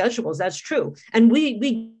just eat vegetables. That's true. And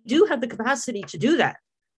we do have the capacity to do that.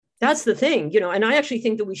 That's the thing, and I actually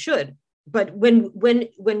think that we should. But when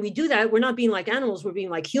we do that, we're not being like animals, we're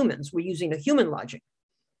being like humans. We're using a human logic.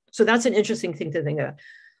 So that's an interesting thing to think of.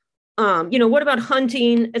 What about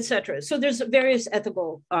hunting, etc.? So there's various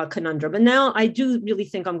ethical conundrum. And now I do really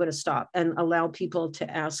think I'm going to stop and allow people to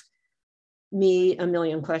ask me a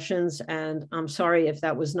million questions. And I'm sorry if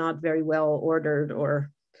that was not very well ordered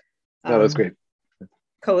or no, that's great.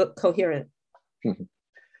 Coherent.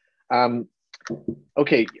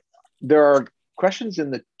 Okay, there are questions in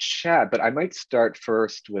the chat, but I might start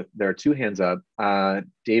first with, there are two hands up.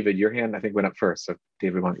 David, your hand I think went up first. So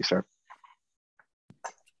David, why don't you start?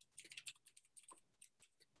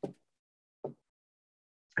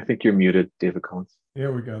 I think you're muted, David Collins.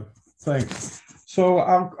 There we go. Thanks. So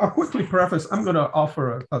I'll quickly preface. I'm going to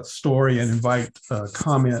offer a story and invite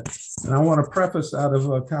comment. And I want to preface out of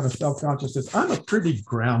a kind of self-consciousness. I'm a pretty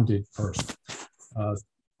grounded person.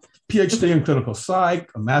 PhD in clinical psych,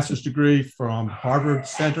 a master's degree from Harvard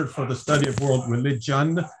Center for the Study of World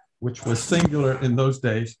Religion, which was singular in those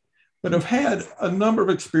days, but I've had a number of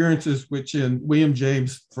experiences which, in William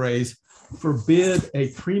James' phrase, forbid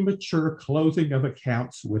a premature closing of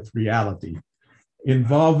accounts with reality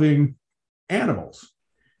involving animals.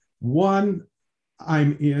 One, I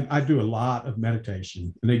do a lot of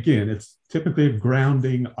meditation. And again, it's typically a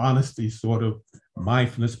grounding, honesty, sort of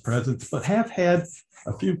mindfulness presence, but have had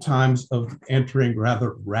a few times of entering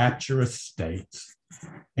rather rapturous states.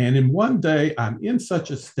 And in one day, I'm in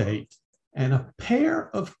such a state, and a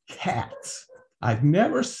pair of cats I've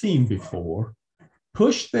never seen before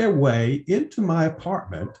push their way into my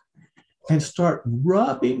apartment and start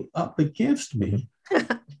rubbing up against me,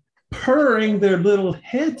 purring their little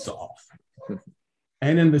heads off.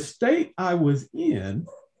 And in the state I was in,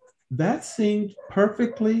 that seemed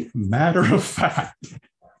perfectly matter of fact.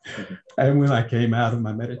 And when I came out of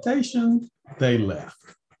my meditation, they left.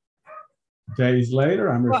 Days later,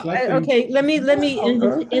 I'm reflecting. Well, okay, let me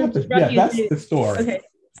interrupt you. That's the story.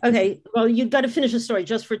 Okay. Well, you've got to finish the story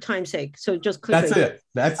just for time's sake. So just quickly.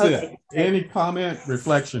 That's it. Any comment,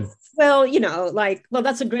 reflection? Well,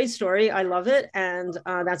 that's a great story. I love it. And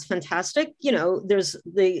that's fantastic. There's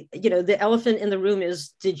the elephant in the room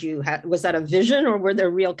is, was that a vision or were there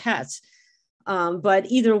real cats? But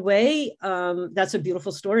either way, that's a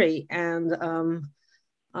beautiful story. And,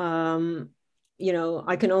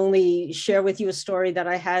 I can only share with you a story that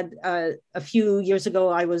I had a few years ago.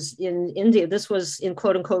 I was in India. This was in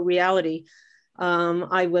quote unquote reality.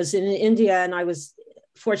 I was in India and I was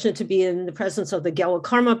fortunate to be in the presence of the Gelwa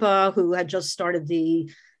Karmapa, who had just started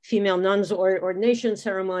the female nuns ordination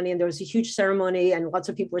ceremony, and there was a huge ceremony, and lots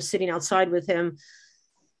of people were sitting outside with him.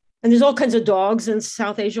 And there's all kinds of dogs in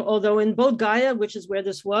South Asia, although in Bodh Gaya, which is where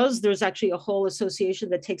this was, there's actually a whole association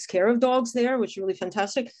that takes care of dogs there, which is really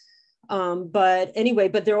fantastic. But anyway,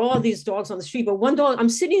 but there are all these dogs on the street. But one dog, I'm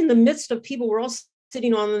sitting in the midst of people, we're all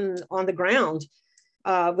sitting on the ground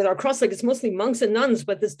with our cross-legged, it's mostly monks and nuns,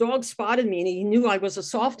 but this dog spotted me and he knew I was a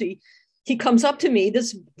softie. He comes up to me,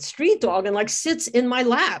 this street dog, and like sits in my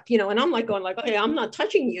lap, you know, and I'm like going like, okay, I'm not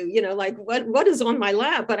touching you, you know, like what is on my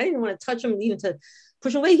lap? But I didn't want to touch him even to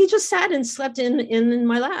push away. He just sat and slept in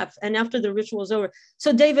my lap. And after the ritual was over.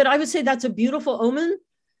 So David, I would say that's a beautiful omen.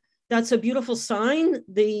 That's a beautiful sign.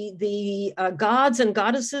 The gods and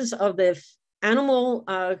goddesses of the animal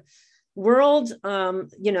world,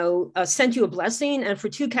 sent you a blessing. And for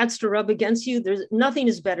two cats to rub against you, there's nothing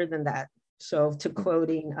is better than that. So to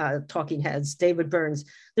quoting Talking Heads, David Burns,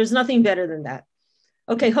 there's nothing better than that.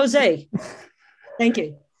 Okay, Jose, thank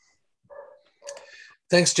you.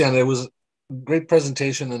 Thanks, Janet. It was a great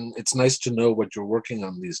presentation, and it's nice to know what you're working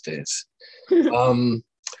on these days. I'm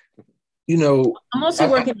also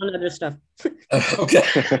working on other stuff. Okay.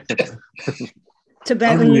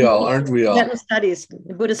 Tibetan, aren't we all? Tibetan studies,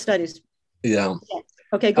 Buddhist studies. Yeah.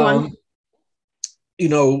 Okay, go on.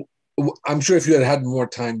 I'm sure if you had more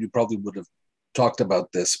time, you probably would have talked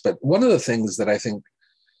about this. But one of the things that I think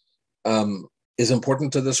is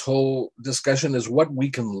important to this whole discussion is what we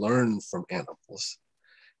can learn from animals.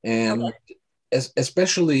 And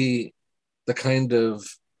especially the kind of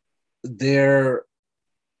their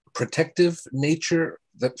protective nature,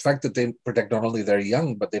 the fact that they protect not only their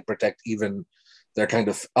young, but they protect even their kind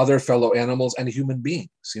of other fellow animals and human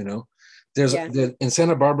beings, you know. In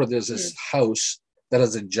Santa Barbara, there's this house that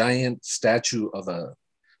has a giant statue of a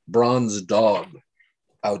bronze dog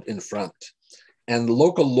out in front. And the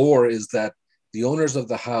local lore is that the owners of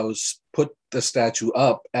the house put the statue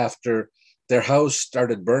up after their house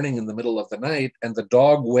started burning in the middle of the night, and the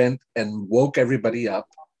dog went and woke everybody up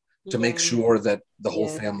to make sure that the whole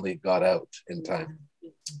family got out in time.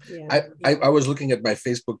 I was looking at my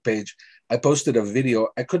Facebook page. I posted a video.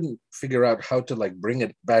 I couldn't figure out how to bring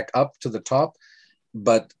it back up to the top,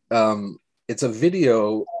 but it's a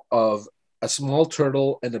video of a small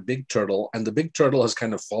turtle and a big turtle, and the big turtle has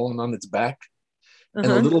kind of fallen on its back, and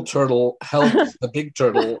the little turtle helped the big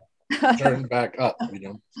turtle turn back up, you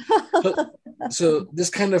know. So this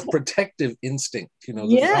kind of protective instinct, you know,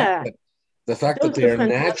 the fact that they are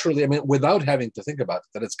naturally, without having to think about it,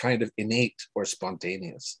 that it's kind of innate or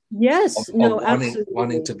spontaneous. Yes,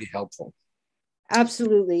 wanting to be helpful.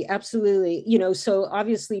 Absolutely. So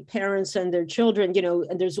obviously parents and their children,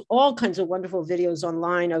 and there's all kinds of wonderful videos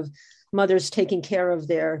online of mothers taking care of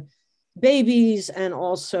their babies, and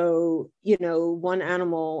also, one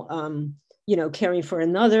animal, caring for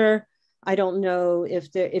another. I don't know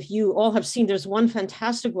if you all have seen, there's one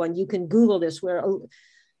fantastic one, you can Google this, where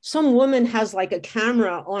some woman has a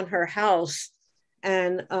camera on her house,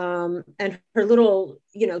 and her little,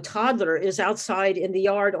 toddler is outside in the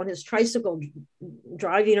yard on his tricycle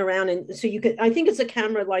driving around. And so I think it's a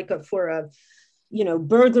camera for a,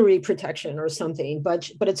 burglary protection or something,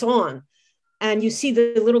 but it's on. And you see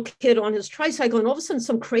the little kid on his tricycle, and all of a sudden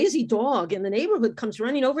some crazy dog in the neighborhood comes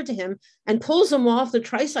running over to him and pulls him off the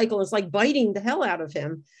tricycle and is biting the hell out of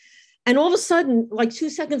him. And all of a sudden, 2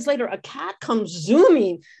 seconds later, a cat comes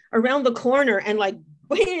zooming around the corner and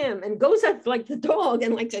bam, and goes at the dog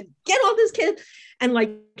and said, get off this kid, and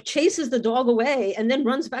chases the dog away and then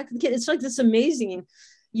runs back to the kid. It's this amazing,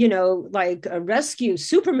 a rescue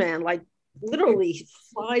Superman, literally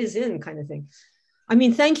flies in kind of thing.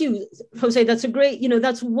 Thank you, Jose. That's a great,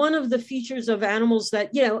 that's one of the features of animals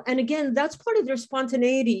that, and again, that's part of their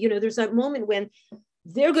spontaneity. There's that moment when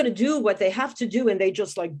they're going to do what they have to do, and they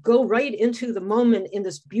just go right into the moment in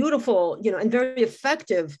this beautiful, and very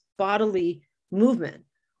effective bodily movement.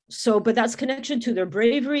 So, but that's connection to their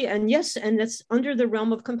bravery, and yes, and it's under the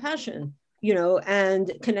realm of compassion,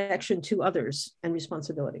 and connection to others and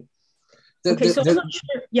responsibility. Okay, so I'm not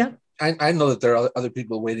sure. Yeah. I know that there are other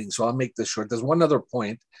people waiting, so I'll make this short. There's one other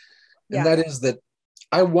point, and that is that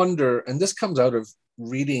I wonder, and this comes out of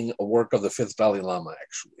reading a work of the fifth Dalai Lama,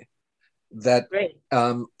 actually, that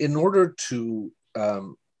in order to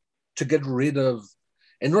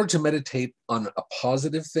meditate on a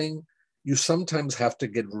positive thing, you sometimes have to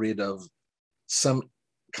get rid of some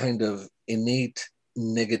kind of innate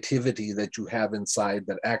negativity that you have inside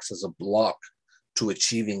that acts as a block to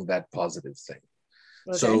achieving that positive thing.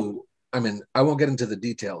 Okay. So, I won't get into the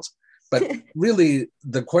details, but really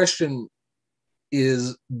the question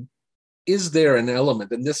is there an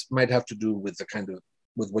element, and this might have to do with the kind of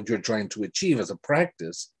with what you're trying to achieve as a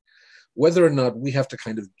practice, whether or not we have to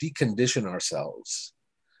kind of decondition ourselves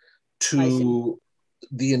to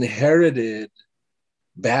the inherited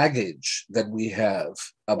baggage that we have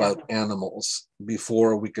about animals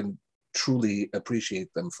before we can truly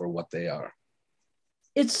appreciate them for what they are.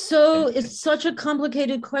 It's such a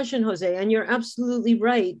complicated question, Jose, and you're absolutely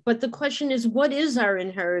right. But the question is, what is our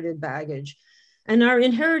inherited baggage? And our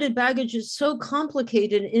inherited baggage is so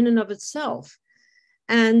complicated in and of itself.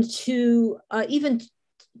 And to even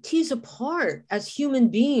tease apart as human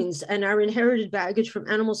beings and our inherited baggage from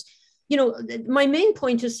animals, you know, my main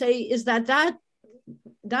point to say is that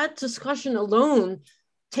discussion alone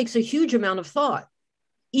takes a huge amount of thought.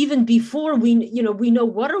 Even before we know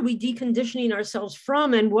what are we deconditioning ourselves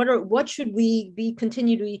from, and what should we be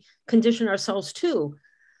continue to condition ourselves to.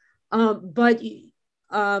 But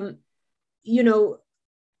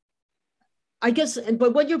I guess,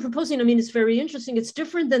 but what you're proposing, I mean, it's very interesting. It's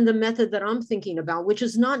different than the method that I'm thinking about, which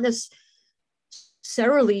is not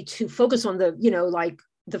necessarily to focus on the, like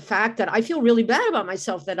the fact that I feel really bad about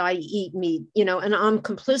myself that I eat meat, and I'm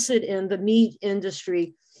complicit in the meat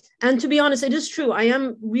industry. And to be honest, it is true. I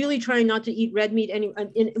am really trying not to eat red meat.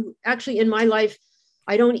 Actually, in my life,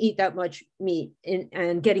 I don't eat that much meat,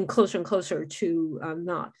 and getting closer and closer to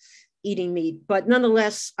not eating meat. But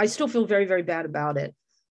nonetheless, I still feel very, very bad about it.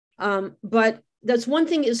 But that's one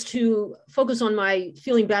thing, is to focus on my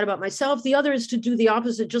feeling bad about myself. The other is to do the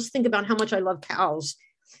opposite. Just think about how much I love cows,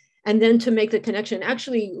 and then to make the connection.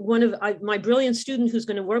 Actually, one of my brilliant student who's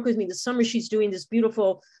going to work with me this summer, she's doing this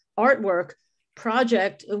beautiful artwork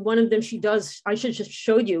project. And one of them she does, I should just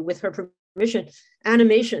show you with her permission,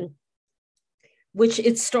 animation, which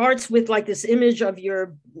it starts with like this image of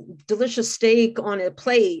your delicious steak on a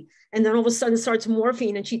plate. And then all of a sudden starts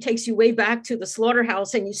morphing, and she takes you way back to the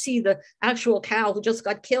slaughterhouse, and you see the actual cow who just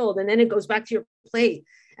got killed. And then it goes back to your plate.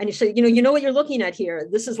 And you say, you know what you're looking at here.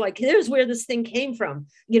 This is like, here's where this thing came from,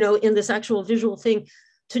 in this actual visual thing,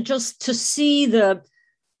 to see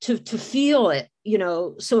to feel it,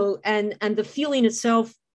 so, and the feeling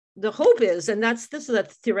itself, the hope is, and this is a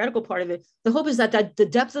theoretical part of it. The hope is that the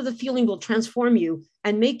depth of the feeling will transform you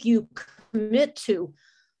and make you commit to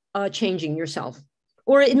changing yourself.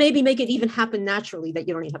 Or it maybe make it even happen naturally, that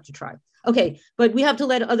you don't even have to try. Okay, but we have to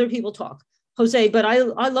let other people talk. Jose, but I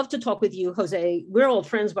love to talk with you, Jose. We're old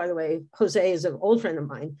friends, by the way. Jose is an old friend of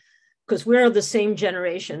mine because we're the same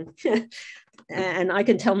generation. And I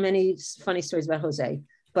can tell many funny stories about Jose.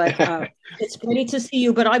 But it's great to see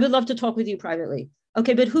you. But I would love to talk with you privately.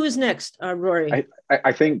 Okay, but who is next, Rory?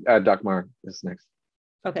 I think Dagmar is next.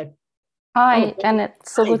 Okay. Hi, and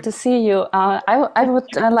it's so good to see you. I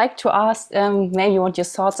would like to ask maybe what your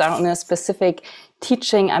thoughts are on a specific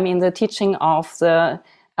teaching. I mean, the teaching of the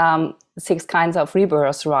 6 kinds of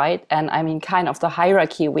rebirths, right? And I mean, kind of the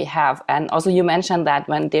hierarchy we have. And also you mentioned that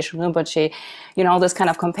when Deshe Rinpoche, this kind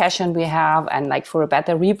of compassion we have, and like for a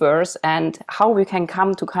better rebirth, and how we can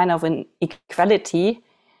come to kind of an equality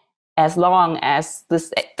as long as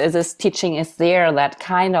this teaching is there, that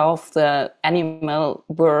kind of the animal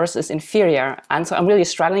birth is inferior. And so I'm really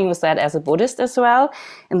struggling with that as a Buddhist as well,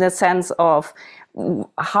 in the sense of what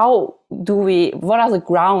are the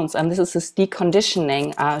grounds, and this is this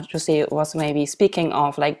deconditioning Jose was maybe speaking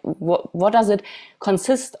of, like what does it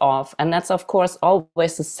consist of? And that's of course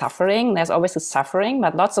always the suffering. There's always the suffering,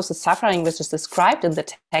 but lots of the suffering which is described in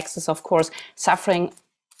the text is of course suffering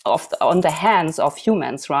on the hands of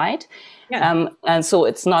humans, right? Yeah. And so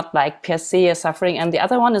it's not like per se a suffering. And the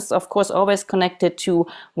other one is of course always connected to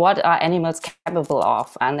what are animals capable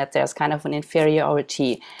of, and that there's kind of an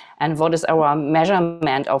inferiority, and what is our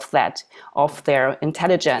measurement of that, of their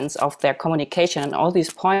intelligence, of their communication, and all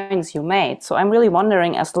these points you made. So I'm really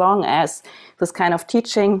wondering, as long as this kind of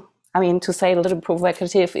teaching, I mean, to say a little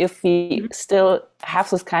provocative, if we still have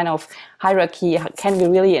this kind of hierarchy, can we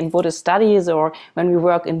really in Buddhist studies, or when we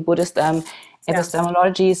work in Buddhist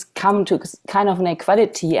epistemologies, come to kind of an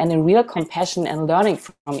equality and a real compassion and learning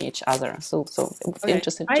from each other? So Okay.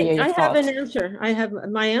 Interested to hear your thoughts. I have an answer. I have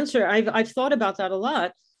my answer. I've thought about that a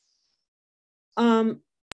lot.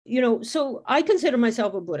 So I consider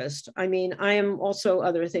myself a Buddhist. I mean, I am also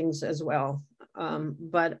other things as well.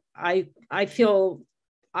 But I feel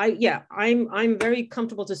I'm very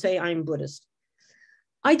comfortable to say I'm Buddhist.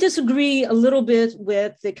 I disagree a little bit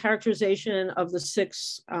with the characterization of the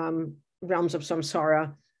 6 realms of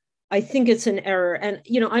samsara. I think it's an error. And,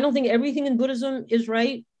 I don't think everything in Buddhism is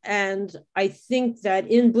right. And I think that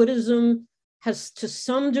in Buddhism has to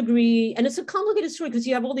some degree, and it's a complicated story because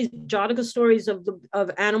you have all these Jataka stories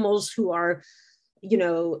of animals who are,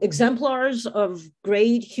 exemplars of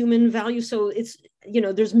great human value. So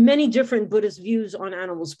there's many different Buddhist views on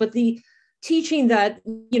animals, but the teaching that,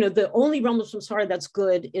 the only realm of samsara that's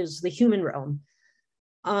good is the human realm.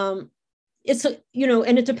 It's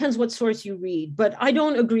and it depends what source you read, but I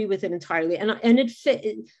don't agree with it entirely.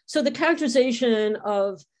 So the characterization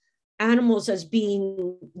of animals as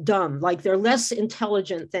being dumb, like they're less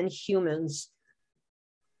intelligent than humans,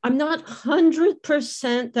 I'm not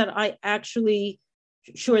 100% that I actually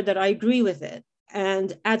sure that I agree with it.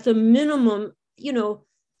 And at the minimum,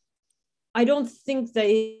 I don't think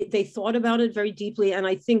they thought about it very deeply. And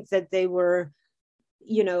I think that they were,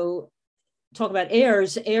 talk about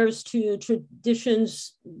heirs to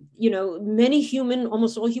traditions,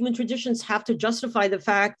 almost all human traditions have to justify the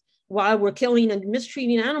fact while we're killing and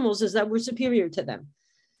mistreating animals is that we're superior to them.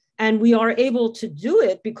 And we are able to do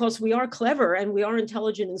it because we are clever and we are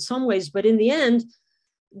intelligent in some ways. But in the end,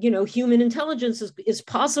 human intelligence is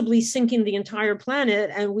possibly sinking the entire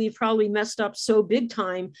planet. And we've probably messed up so big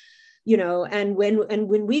time, and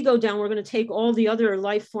when we go down, we're going to take all the other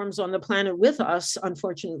life forms on the planet with us.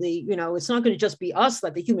 Unfortunately, it's not going to just be us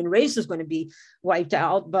that the human race is going to be wiped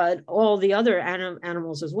out, but all the other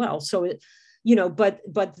animals as well. So, but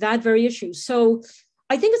that very issue. So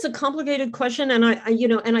I think it's a complicated question, and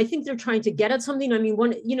I think they're trying to get at something. I mean,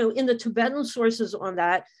 in the Tibetan sources on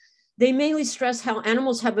that, they mainly stress how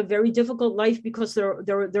animals have a very difficult life because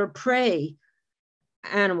they're prey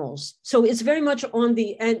animals. So it's very much on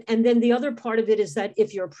the and then the other part of it is that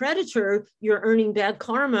if you're a predator, you're earning bad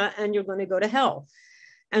karma and you're going to go to hell.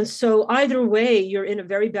 And so either way, you're in a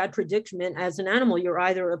very bad predicament as an animal. You're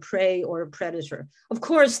either a prey or a predator. Of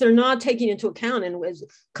course, they're not taking into account, and when it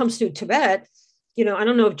comes to Tibet, I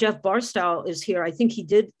don't know if Jeff Barstow is here. I think he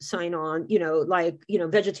did sign on,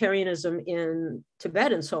 vegetarianism in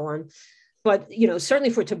Tibet and so on. But, certainly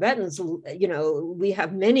for Tibetans, we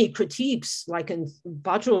have many critiques, like in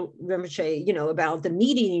Bachel Rinpoche, about the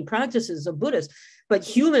meat-eating practices of Buddhists. But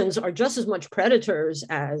humans are just as much predators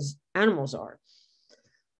as animals are.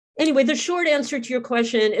 Anyway, the short answer to your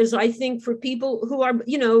question is, I think for people who are,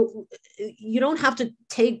 you don't have to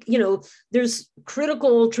take, there's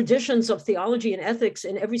critical traditions of theology and ethics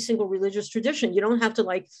in every single religious tradition. You don't have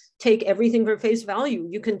to take everything for face value.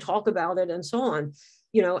 You can talk about it and so on,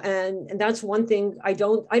 and that's one thing. I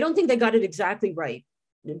don't think they got it exactly right,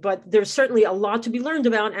 but there's certainly a lot to be learned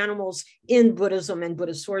about animals in Buddhism and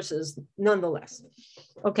Buddhist sources nonetheless.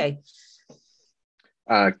 Okay.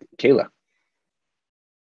 Kayla.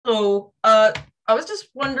 So I was just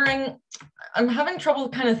wondering, I'm having trouble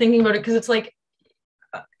kind of thinking about it because it's like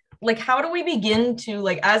how do we begin to,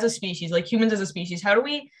 as a species, like humans as a species, how do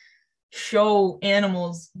we show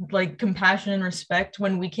animals compassion and respect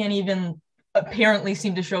when we can't even apparently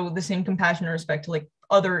seem to show the same compassion and respect to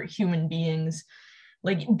other human beings?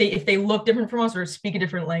 If they look different from us or speak a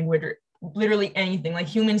different language or literally anything,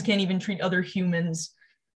 humans can't even treat other humans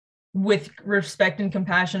with respect and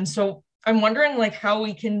compassion. So I'm wondering how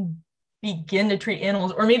we can begin to treat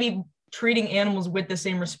animals, or maybe treating animals with the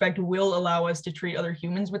same respect will allow us to treat other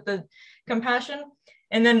humans with the compassion.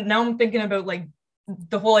 And then now I'm thinking about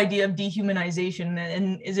the whole idea of dehumanization,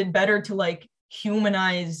 and is it better to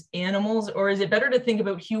humanize animals, or is it better to think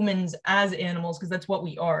about humans as animals, because that's what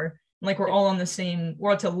we are, we're all on the same,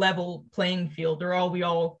 we're at a level playing field, or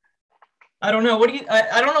I don't know. What do you,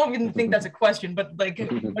 I don't know if you think that's a question, but what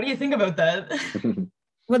do you think about that?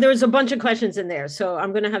 Well, there was a bunch of questions in there, so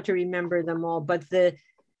I'm going to have to remember them all. But the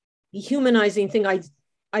humanizing thing,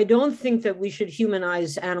 I don't think that we should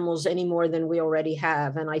humanize animals any more than we already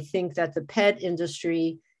have. And I think that the pet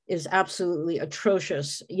industry is absolutely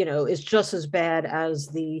atrocious. It's just as bad as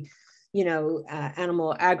the,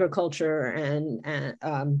 animal agriculture and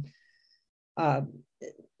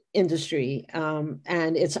industry.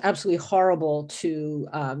 And it's absolutely horrible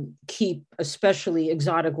to keep especially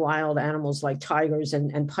exotic wild animals like tigers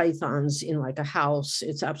and pythons in a house.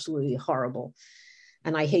 It's absolutely horrible.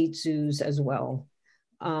 And I hate zoos as well.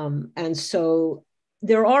 And so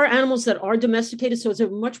there are animals that are domesticated. So it's a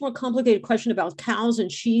much more complicated question about cows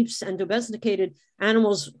and sheep and domesticated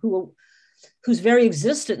animals whose very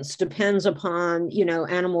existence depends upon,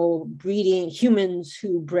 animal breeding, humans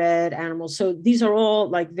who bred animals. So these are all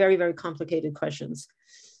very, very complicated questions.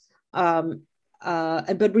 But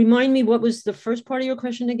remind me, what was the first part of your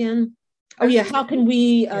question again? Oh yeah, how can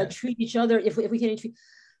we treat each other if we can't treat?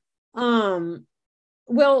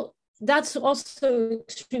 Well, that's also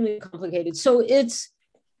extremely complicated. So it's,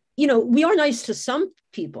 we are nice to some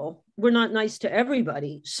people. We're not nice to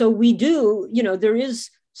everybody. So we do, there is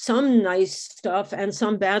some nice stuff and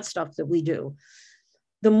some bad stuff that we do.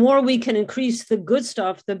 The more we can increase the good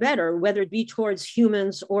stuff, the better, whether it be towards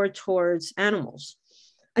humans or towards animals.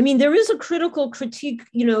 I mean, there is a critical critique,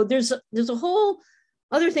 there's a whole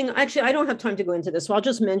other thing. Actually, I don't have time to go into this, so I'll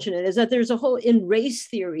just mention it, is that there's a whole in race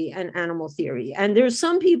theory and animal theory. And there's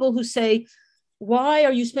some people who say, why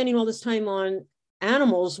are you spending all this time on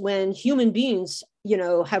animals when human beings,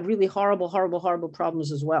 have really horrible, horrible, horrible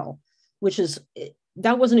problems as well, which is,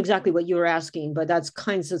 that wasn't exactly what you were asking, but that's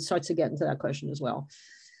kind of starts to get into that question as well.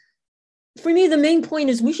 For me, the main point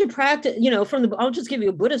is we should practice, I'll just give you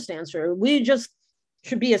a Buddhist answer. We just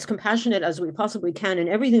should be as compassionate as we possibly can in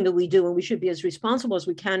everything that we do, and we should be as responsible as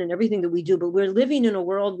we can in everything that we do. But we're living in a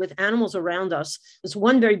world with animals around us. It's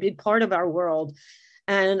one very big part of our world.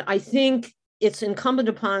 And I think it's incumbent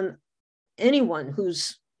upon anyone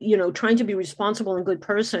who's, trying to be responsible and good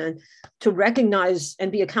person to recognize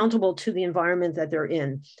and be accountable to the environment that they're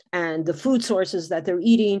in and the food sources that they're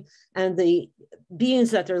eating and the beings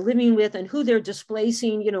that they're living with and who they're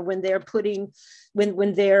displacing, when they're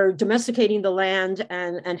when they're domesticating the land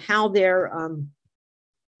and how they're,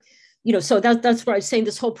 so that's why I'm saying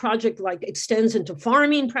this whole project like extends into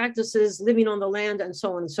farming practices, living on the land, and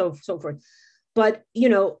so on and so forth. But,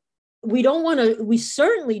 we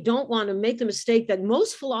certainly don't want to make the mistake that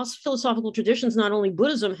most philosophical traditions, not only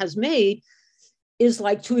Buddhism, has made, is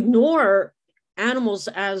like to ignore animals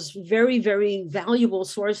as very, very valuable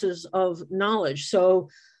sources of knowledge. So,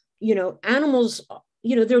 animals,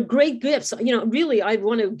 they're great gifts. Really, I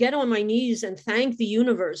want to get on my knees and thank the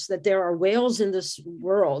universe that there are whales in this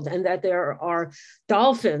world, and that there are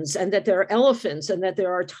dolphins, and that there are elephants, and that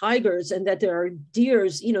there are tigers, and that there are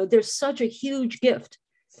deers. There's such a huge gift.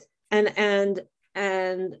 And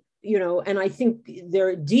I think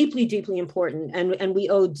they're deeply, deeply important. And we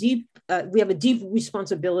owe we have a deep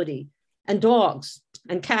responsibility, and dogs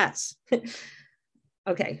and cats.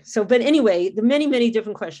 Okay. So, but anyway, the many, many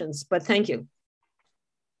different questions, but thank you.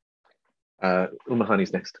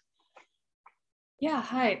 Umahani's next. Yeah,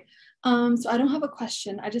 hi. So I don't have a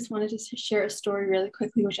question. I just wanted to share a story really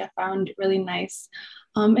quickly, which I found really nice.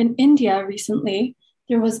 In India recently,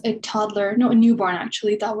 there was a newborn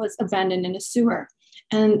actually, that was abandoned in a sewer.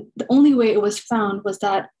 And the only way it was found was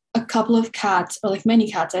that a couple of cats, or like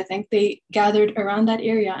many cats, I think, they gathered around that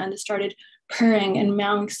area and they started purring and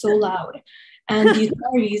meowing so loud. And the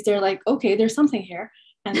authorities, they're like, okay, there's something here.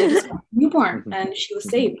 And they just found a newborn, and she was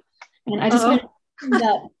saved. And I just find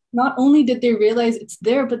that not only did they realize it's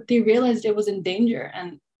there, but they realized it was in danger,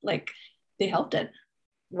 and like they helped it.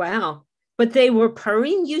 Wow. But they were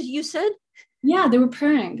purring, you said? Yeah, they were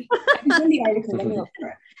purring. I can send the article. Let me look for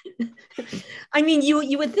it. I mean,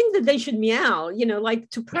 you would think that they should meow, like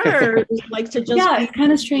to purr is like to just. Yeah, it's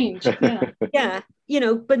kind of strange. Yeah.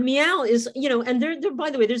 Yeah, but meow is, and there,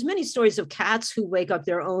 by the way, there's many stories of cats who wake up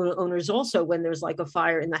their own owners also when there's like a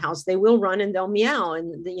fire in the house. They will run and they'll meow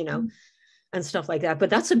and, and stuff like that. But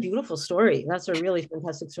that's a beautiful story. That's a really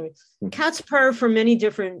fantastic story. Cats purr for many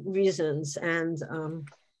different reasons. And,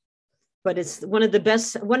 but it's one of the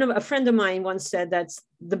best. A friend of mine once said that's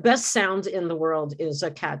the best sound in the world is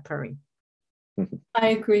a cat purring. I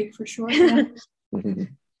agree for sure. Yeah.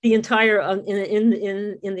 The entire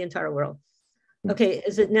in the entire world. Okay,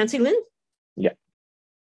 is it Nancy Lynn? Yeah.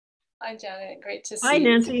 Hi, Janet. Great to see Hi,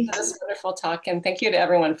 Nancy. For this wonderful talk, and thank you to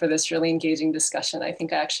everyone for this really engaging discussion. I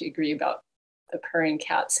think I actually agree about the purring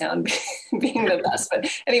cat sound being the best. But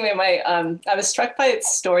anyway, I was struck by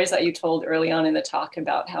stories that you told early on in the talk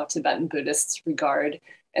about how Tibetan Buddhists regard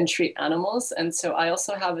and treat animals. And so I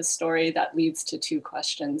also have a story that leads to two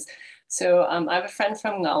questions. So I have a friend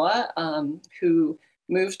from Ngawa who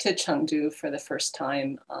moved to Chengdu for the first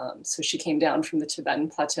time. So she came down from the Tibetan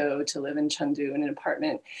plateau to live in Chengdu in an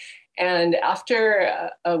apartment. And after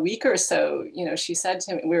a week or so, she said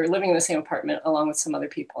to me, we were living in the same apartment along with some other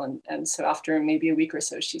people. And so after maybe a week or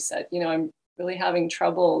so, she said, I'm really having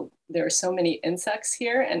trouble. There are so many insects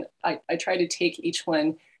here. And I try to take each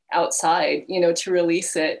one outside, to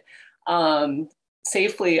release it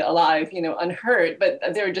safely alive, unhurt, but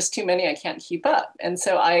there are just too many, I can't keep up. And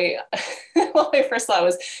so my first thought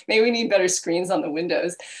was maybe we need better screens on the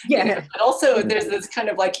windows. Yeah. But also there's this kind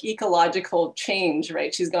of like ecological change,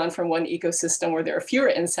 right? She's gone from one ecosystem where there are fewer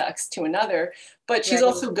insects to another, but she's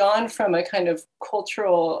also gone from a kind of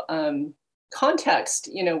cultural context,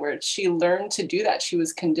 where she learned to do that. She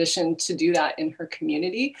was conditioned to do that in her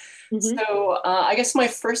community. Mm-hmm. So I guess my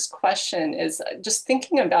first question is just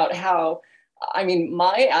thinking about how,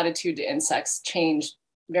 my attitude to insects changed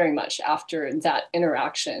very much after that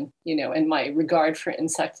interaction, and my regard for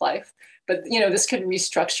insect life. But, this could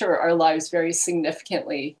restructure our lives very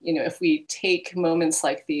significantly, if we take moments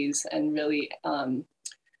like these and really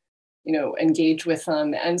engage with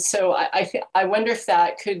them. And so I wonder if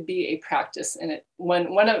that could be a practice in it.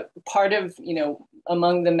 Part of,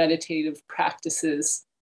 among the meditative practices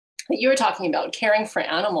that you were talking about, caring for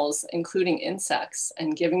animals, including insects,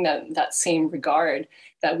 and giving them that same regard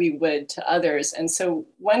that we would to others. And so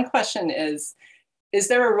one question is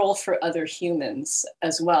there a role for other humans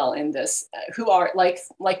as well in this, who are like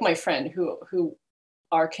my friend, who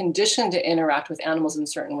are conditioned to interact with animals in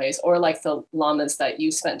certain ways, or like the llamas that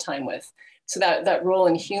you spent time with? So that role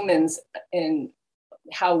in humans, in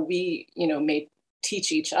how we, may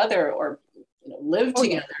teach each other, or live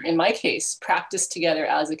together, in my case, practice together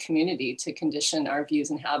as a community to condition our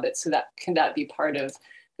views and habits. So can that be part of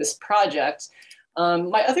this project?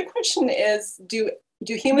 My other question is, do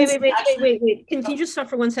humans wait. Can you just stop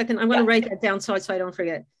for 1 second? I'm going to write that down so I don't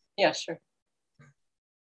forget. Yeah, sure.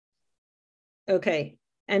 Okay.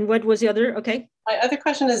 And what was the other? Okay. My other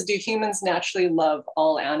question is, do humans naturally love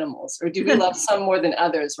all animals, or do we love some more than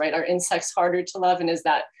others, right? Are insects harder to love? And is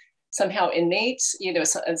that somehow innate,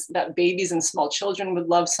 so that babies and small children would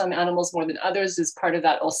love some animals more than others? Is part of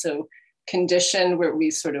that also conditioned, where we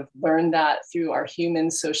sort of learn that through our human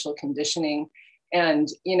social conditioning? And,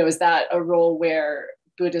 is that a role where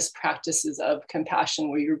Buddhist practices of compassion,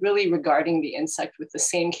 where you're really regarding the insect with the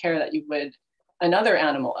same care that you would another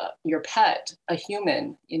animal, your pet, a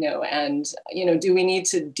human, and, do we need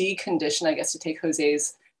to decondition, I guess, to take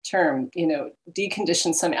Jose's term,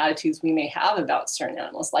 decondition some attitudes we may have about certain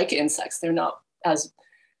animals, like insects? They're not as,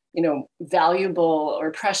 valuable or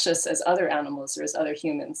precious as other animals or as other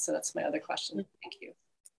humans. So that's my other question. Thank you.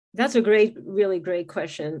 That's a really great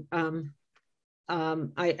question. I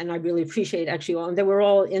really appreciate actually all, and they were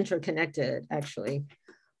all interconnected actually.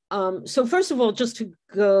 So first of all, just to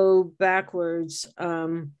go backwards,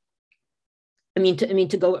 to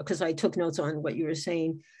go, because I took notes on what you were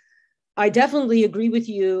saying. I definitely agree with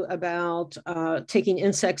you about taking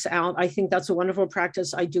insects out. I think that's a wonderful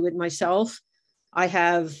practice. I do it myself. I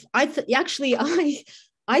thought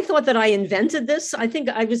that I invented this. I think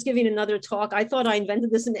I was giving another talk. I thought I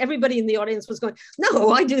invented this, and everybody in the audience was going,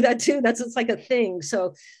 no, I do that too. It's like a thing.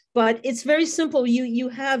 So, but it's very simple. You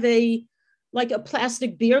have like a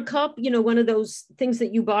plastic beer cup, one of those things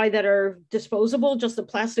that you buy that are disposable, just a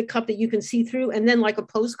plastic cup that you can see through, and then like a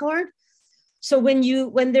postcard. So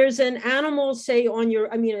when there's an animal, say an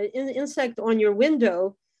insect on your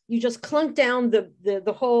window, you just clunk down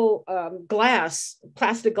the whole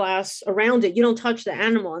plastic glass around it. You don't touch the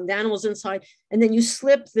animal, and the animal's inside. And then you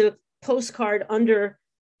slip the postcard under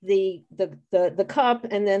the cup,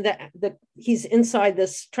 and then he's inside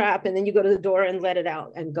this trap, and then you go to the door and let it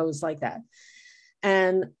out, and goes like that.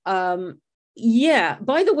 And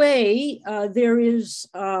by the way, there is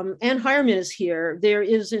Anne Hireman is here. There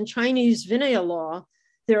is, in Chinese Vinaya law,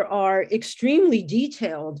 there are extremely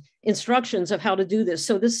detailed instructions of how to do this.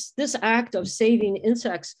 So this act of saving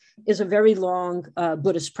insects is a very long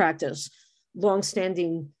Buddhist practice,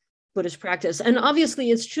 long-standing Buddhist practice. And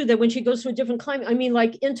obviously it's true that when she goes to a different climate,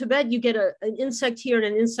 like in Tibet, you get an insect here and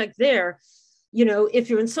an insect there. If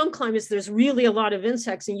you're in some climates, there's really a lot of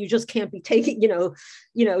insects, and you just can't be taking,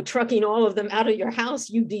 trucking all of them out of your house.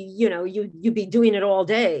 You'd be doing it all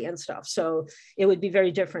day and stuff. So it would be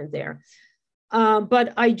very different there.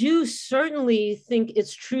 But I do certainly think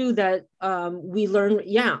it's true that we learn.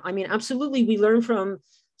 Absolutely. We learn from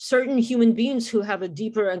certain human beings who have a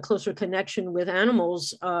deeper and closer connection with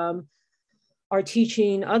animals, are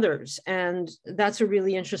teaching others. And that's a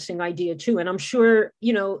really interesting idea too. And I'm sure,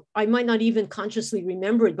 I might not even consciously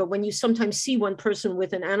remember it, but when you sometimes see one person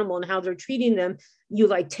with an animal and how they're treating them, you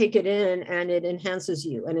like take it in, and it enhances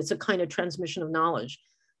you. And it's a kind of transmission of knowledge.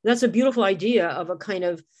 That's a beautiful idea of a kind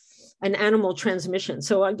of an animal transmission.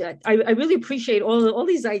 So I really appreciate all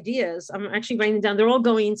these ideas. I'm actually writing them down. They're all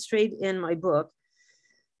going straight in my book.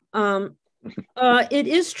 It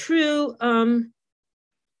is true.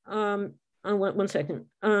 One second.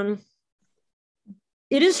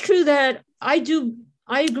 It is true that I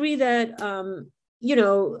agree that,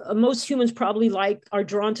 most humans probably are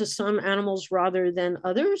drawn to some animals rather than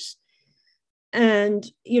others. And,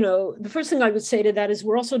 the first thing I would say to that is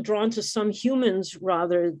we're also drawn to some humans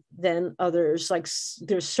rather than others. Like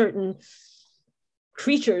there's certain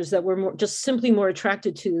creatures that we're simply more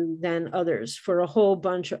attracted to than others for a whole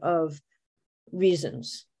bunch of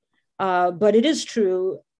reasons. But it is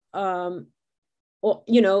true, and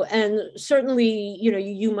certainly,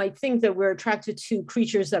 you might think that we're attracted to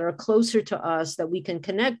creatures that are closer to us, that we can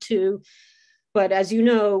connect to. But as you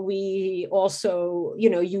know, we also,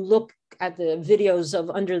 you look at the videos of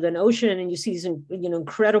under the ocean and you see some,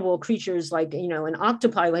 incredible creatures like, an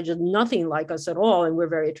octopi, which is nothing like us at all. And we're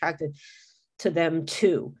very attracted to them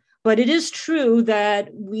too. But it is true that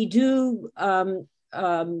we do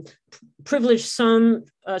privilege some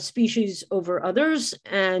species over others,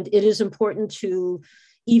 and it is important to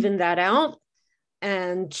even that out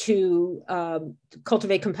and to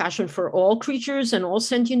cultivate compassion for all creatures and all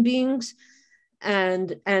sentient beings.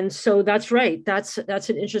 And so that's right. That's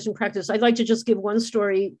an interesting practice. I'd like to just give one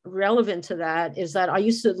story relevant to that, is that I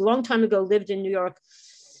used to, a long time ago, lived in New York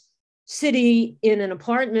City in an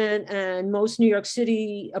apartment, and most New York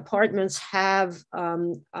City apartments have,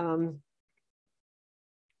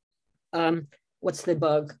 what's the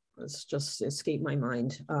bug? It's just escaped my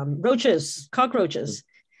mind. Roaches, cockroaches.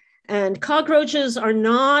 And cockroaches are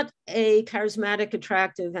not a charismatic,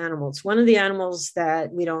 attractive animal. It's one of the animals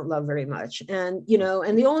that we don't love very much. And, you know,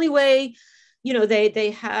 and the only way, you know,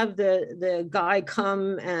 they have the guy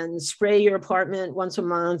come and spray your apartment once a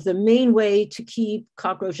month. The main way to keep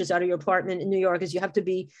cockroaches out of your apartment in New York is you have to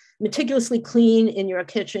be meticulously clean in your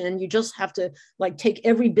kitchen. You just have to like take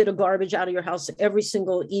every bit of garbage out of your house every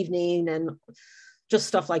single evening and just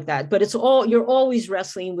stuff like that. But it's all, you're always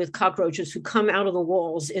wrestling with cockroaches who come out of the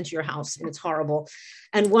walls into your house, and it's horrible.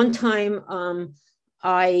 And one time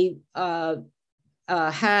I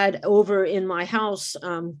had over in my house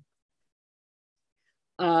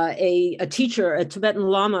a teacher, a Tibetan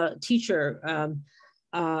Lama teacher,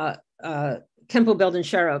 Khenpo Belden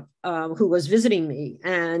Sherab, who was visiting me,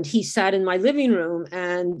 and he sat in my living room,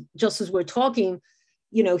 and just as we're talking,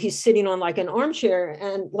 you know, he's sitting on like an armchair,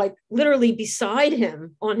 and like literally beside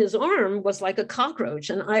him on his arm was like a cockroach.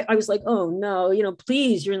 And I was like, oh no, you know,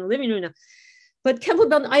 please, you're in the living room now. But Khenpo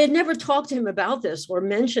Belden, I had never talked to him about this or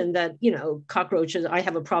mentioned that, you know, cockroaches, I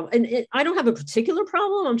have a problem. And I don't have a particular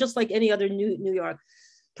problem. I'm just like any other New York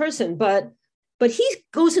person. But he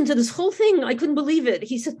goes into this whole thing. I couldn't believe it.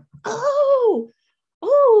 He said, oh,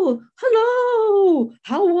 hello,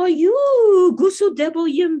 how are you? Gusu debo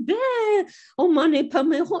yimbe. Oh, mane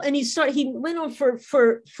pameho. And he went on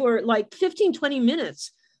for like 15, 20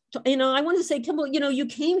 minutes. You know, I want to say, Kimball, you know, you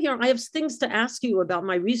came here. I have things to ask you about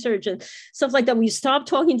my research and stuff like that. We stopped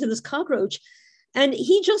talking to this cockroach. And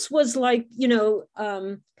he just was like, you know,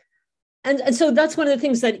 and so that's one of the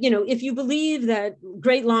things that, you know, if you believe that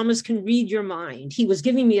great lamas can read your mind, he was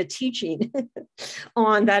giving me a teaching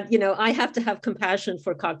on that, you know, I have to have compassion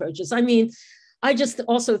for cockroaches. I mean, I just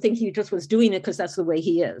also think he just was doing it because that's the way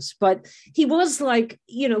he is. But he was like,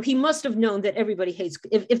 you know, he must have known that everybody hates,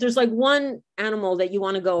 if there's like one animal that you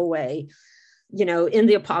want to go away, you know, in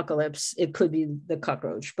the apocalypse, it could be the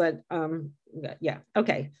cockroach. But yeah,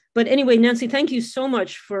 okay. But anyway, Nancy, thank you so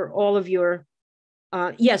much for all of your,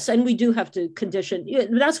 yes, and we do have to condition.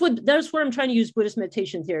 That's where I'm trying to use Buddhist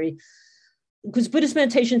meditation theory, because Buddhist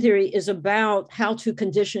meditation theory is about how to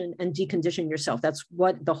condition and decondition yourself. That's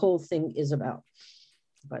what the whole thing is about.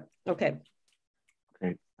 But okay.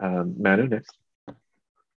 Great. Manu, next.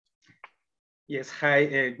 Yes,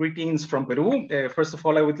 hi, greetings from Peru. First of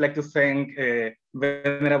all, I would like to thank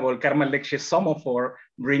Venerable Karma Lecce Somo for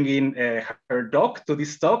bringing her dog to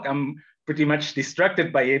this talk. I'm pretty much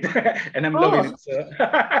distracted by it, and I'm loving it. So.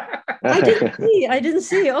 I didn't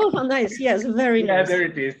see. Oh, how nice. Yes, very nice. Yeah, there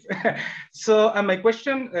it is. So my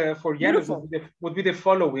question for Janet would be the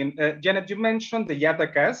following. Janet, you mentioned the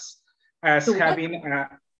Jatakas as having,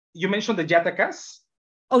 you mentioned the Jatakas?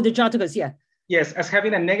 Oh, the Jatakas, yeah. Yes, as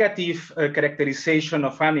having a negative characterization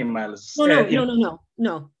of animals.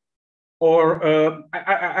 No. Or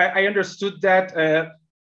I understood that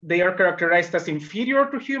they are characterized as inferior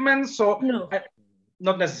to humans. So no,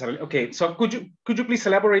 not necessarily. Okay, so could you please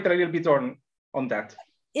elaborate a little bit on that?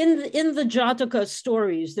 In the Jataka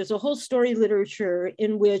stories, there's a whole story literature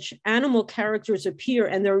in which animal characters appear,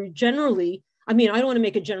 and they're generally, I mean, I don't want to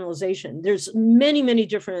make a generalization. There's many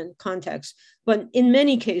different contexts, but in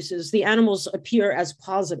many cases, the animals appear as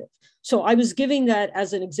positive. So I was giving that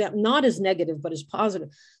as an example, not as negative, but as positive.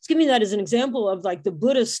 It's giving that as an example of like the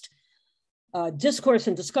Buddhist discourse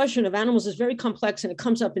and discussion of animals is very complex, and it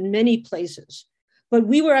comes up in many places. But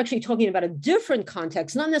we were actually talking about a different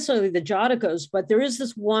context, not necessarily the Jatakas, but there is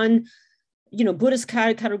this one, you know, Buddhist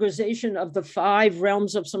categorization of the 5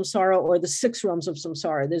 realms of samsara, or the 6 realms of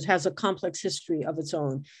samsara. This has a complex history of its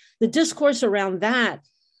own. The discourse around that,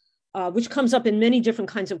 which comes up in many different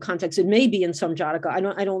kinds of contexts. It may be in some Jataka.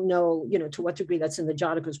 I don't know, you know, to what degree that's in the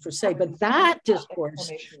Jatakas per se, but that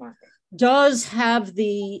discourse does have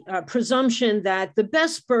the presumption that the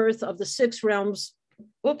best birth of the 6 realms,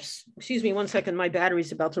 oops, excuse me, one second, my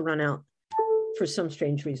battery's about to run out for some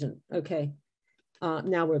strange reason. Okay,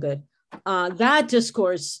 now we're good. That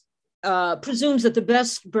discourse presumes that the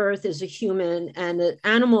best birth is a human and the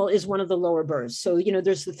animal is one of the lower births. So, you know,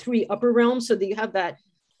 there's the 3 upper realms, so that you have that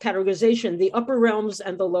categorization, the upper realms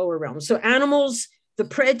and the lower realms. So animals, the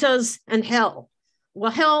pretas, and hell.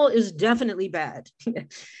 Well, hell is definitely bad.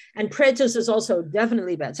 And pretas is also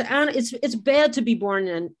definitely bad. So it's bad to be born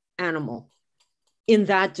an animal in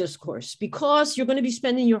that discourse, because you're going to be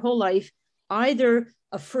spending your whole life either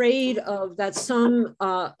afraid of that some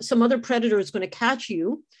other predator is going to catch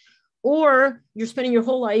you, or you're spending your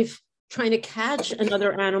whole life trying to catch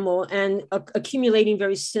another animal and accumulating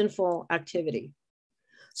very sinful activity.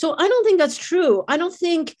 So I don't think that's true. I don't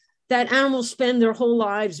think that animals spend their whole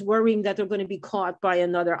lives worrying that they're going to be caught by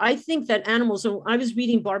another. I think that animals, I was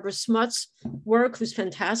reading Barbara Smuts' work, who's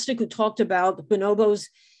fantastic, who talked about bonobos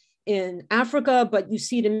in Africa, but you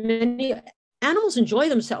see it in many, animals enjoy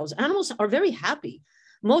themselves. Animals are very happy.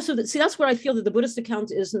 Most of the, see, that's where I feel that the Buddhist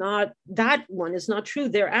account is not, that one is not true.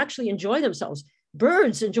 They're actually enjoy themselves.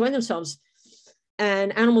 Birds enjoy themselves,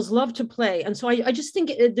 and animals love to play. And so I just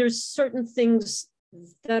think there's certain things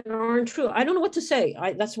that aren't true. I don't know what to say.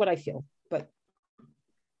 That's what I feel, but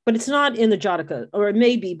it's not in the Jataka, or it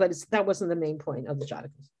may be, but that wasn't the main point of the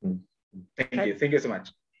Jatakas. Thank you. Thank you so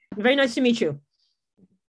much. Very nice to meet you.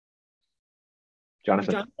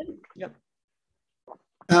 Jonathan? Yep.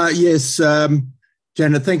 Yes,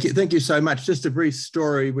 Janet, thank you so much. Just a brief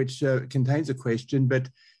story which contains a question, but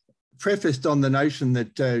prefaced on the notion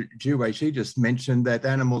that Jiwei just mentioned, that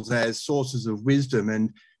animals as sources of wisdom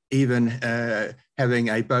and even having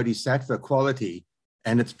a bodhisattva quality.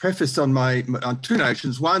 And it's prefaced on two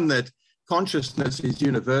notions. One, that consciousness is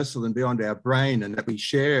universal and beyond our brain, and that we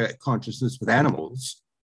share consciousness with animals,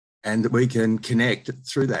 and that we can connect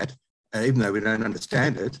through that, even though we don't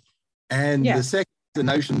understand it. And the second, the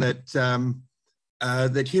notion that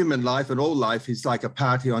that human life and all life is like a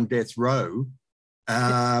party on death row.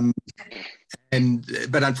 But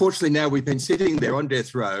unfortunately now we've been sitting there on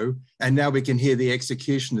death row, and now we can hear the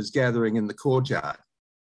executioners gathering in the courtyard.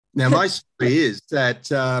 Now my story is that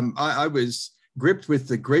I was gripped with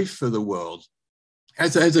the grief for the world,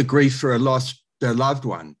 as a grief for a lost loved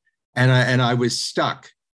one, and I was stuck,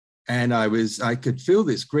 and I could feel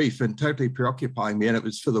this grief and totally preoccupying me, and it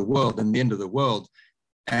was for the world and the end of the world.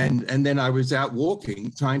 And then I was out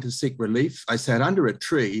walking, trying to seek relief. I sat under a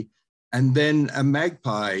tree, and then a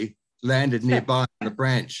magpie landed nearby on a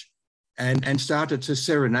branch and started to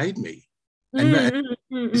serenade me. And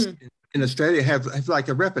in Australia have like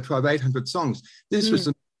a repertoire of 800 songs. This was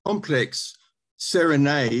a complex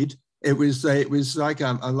serenade. It was like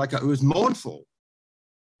it was mournful.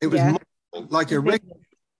 It was mournful, like a record.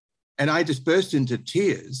 And I just burst into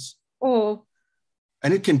tears. Oh.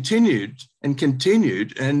 And it continued and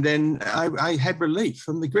continued. And then I had relief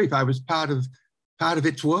from the grief. I was part of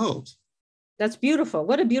its world. That's beautiful.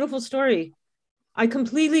 What a beautiful story. I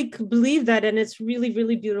completely believe that. And it's really,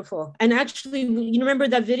 really beautiful. And actually, you remember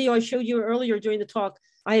that video I showed you earlier during the talk?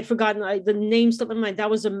 I had forgotten the name slipped my mind.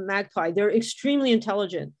 That was a magpie. They're extremely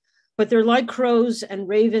intelligent, but they're like crows and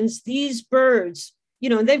ravens. These birds,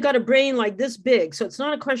 they've got a brain like this big. So it's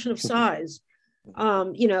not a question of size.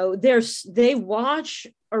 They watch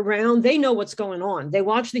around, they know what's going on. They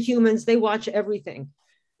watch the humans, they watch everything.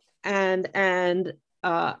 And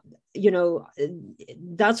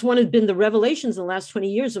that's one has been the revelations in the last 20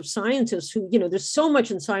 years of scientists who, there's so much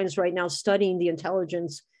in science right now studying the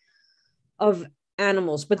intelligence of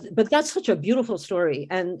animals, but that's such a beautiful story.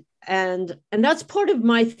 And that's part of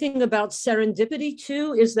my thing about serendipity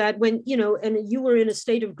too, is that when, and you were in a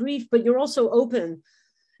state of grief, but you're also open.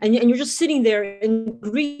 And you're just sitting there in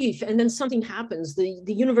grief, and then something happens. The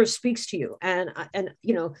universe speaks to you, and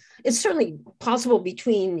it's certainly possible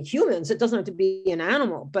between humans. It doesn't have to be an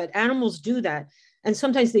animal, but animals do that, and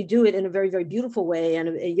sometimes they do it in a very, very beautiful way, and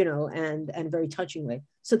and a very touching way.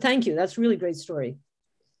 So thank you. That's a really great story.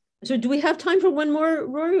 So do we have time for one more,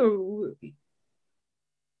 Rory? Or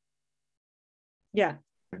yeah.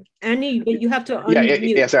 Annie, you have to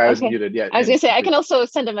unmute. Yeah, sorry, I was muted. Yeah, I was going to say, I can also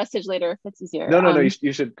send a message later if it's easier. No,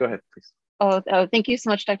 you should go ahead, please. Oh, thank you so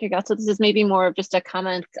much, Dr. Gyatso. This is maybe more of just a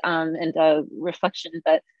comment and a reflection,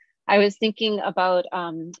 but I was thinking about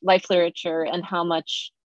life literature and how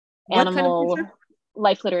much animal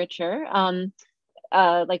life literature,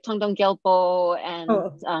 like Tongdong Gyalpo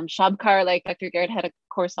and Shabkar, like Dr. Garrett had a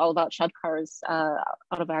course all about Shabkar's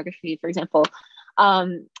autobiography, for example.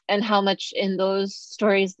 And how much in those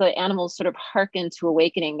stories the animals sort of hearken to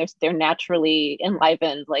awakening. They're naturally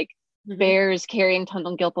enlivened, like bears carrying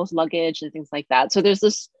Tongdong Gyalpo's luggage and things like that. So there's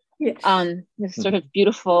this this sort of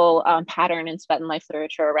beautiful pattern in Tibetan life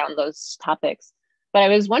literature around those topics. But I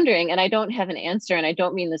was wondering, and I don't have an answer, and I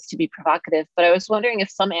don't mean this to be provocative, but I was wondering if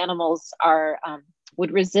some animals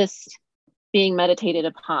would resist being meditated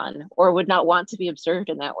upon or would not want to be observed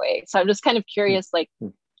in that way. So I'm just kind of curious, like,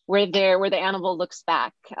 where the animal looks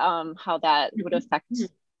back, how that would affect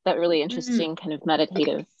that really interesting kind of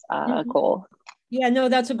meditative goal. Yeah, no,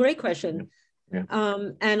 that's a great question. Yeah.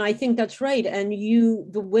 And I think that's right. And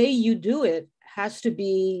the way you do it has to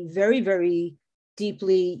be very, very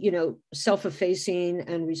deeply, self-effacing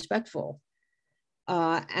and respectful.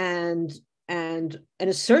 And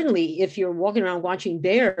certainly if you're walking around watching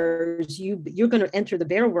bears, you're going to enter the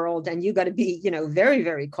bear world, and you got to be, very,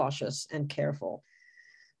 very cautious and careful.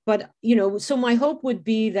 But, so my hope would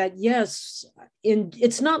be that, yes,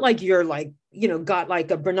 it's not like you're like, got like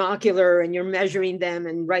a binocular and you're measuring them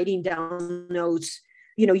and writing down notes.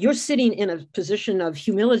 You're sitting in a position of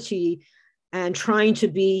humility and trying to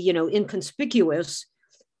be, inconspicuous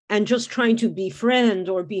and just trying to befriend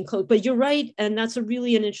or being close. But you're right. And that's an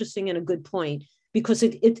interesting and a good point, because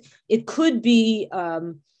it could be,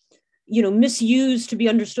 misused to be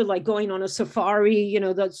understood like going on a safari,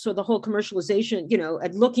 so the whole commercialization,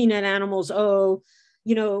 at looking at animals,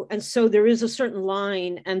 and so there is a certain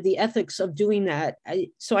line and the ethics of doing that.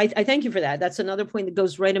 So I thank you for that. That's another point that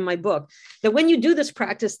goes right in my book, that when you do this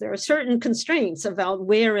practice, there are certain constraints about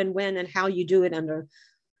where and when and how you do it under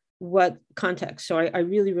what context. So I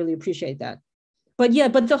really, really appreciate that. But yeah,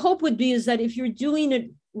 but the hope would be is that if you're doing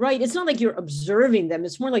it right, it's not like you're observing them.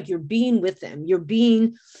 It's more like you're being with them. You're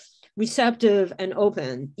being receptive and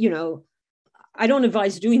open. I don't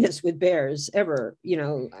advise doing this with bears ever.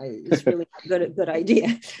 It's really not a good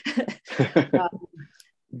idea.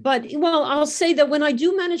 But I'll say that when I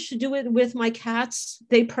do manage to do it with my cats,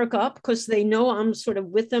 they perk up because they know I'm sort of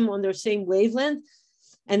with them on their same wavelength.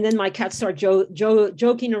 And then my cats start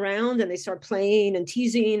joking around, and they start playing and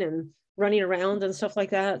teasing and running around and stuff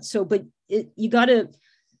like that. So, but you got to,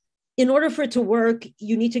 in order for it to work,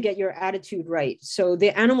 you need to get your attitude right. So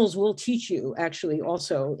the animals will teach you actually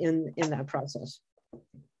also in that process.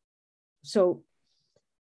 So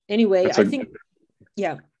anyway, I think,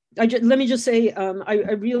 yeah, let me just say, I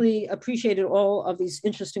really appreciated all of these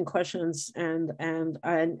interesting questions, and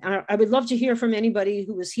I would love to hear from anybody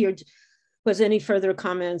who was here, who has any further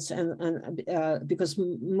comments, and because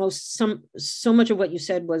so much of what you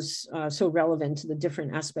said was so relevant to the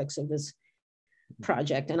different aspects of this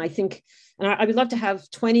project. And I think, and I would love to have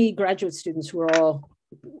 20 graduate students who are all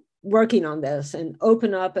working on this and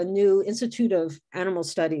open up a new Institute of Animal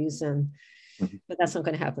Studies, but that's not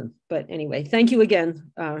going to happen. But anyway, thank you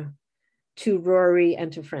again to Rory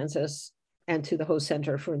and to Frances and to the host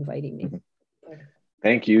center for inviting me.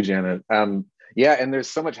 Thank you, Janet. Yeah, and there's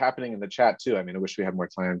so much happening in the chat too. I mean, I wish we had more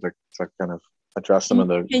time to kind of address some of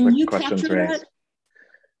the questions raised.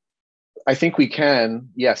 I think we can.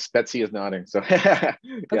 Yes, Betsy is nodding. So yeah,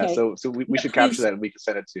 okay. So we should capture that, and we can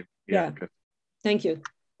send it to you. Yeah. Good. Thank you.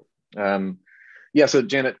 Yeah, so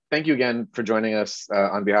Janet, thank you again for joining us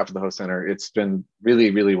on behalf of the host center. It's been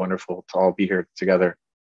really, really wonderful to all be here together.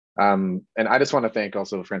 And I just want to thank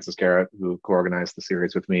also Frances Garrett, who co-organized the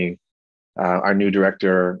series with me, our new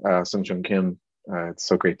director, Sung Chung Kim. It's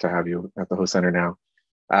so great to have you at the host center now.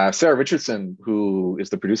 Sarah Richardson, who is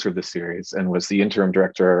the producer of this series and was the interim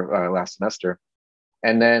director last semester.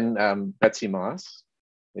 And then Betsy Moss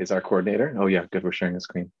is our coordinator. Oh yeah, good, we're sharing the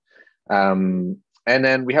screen. And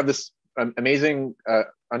then we have this amazing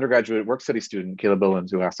undergraduate work study student, Kayla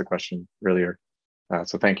Billins, who asked a question earlier.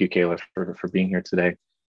 So thank you, Kayla, for being here today.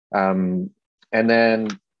 And then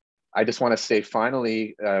I just want to say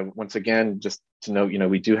finally, once again, just to note,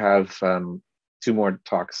 we do have 2 more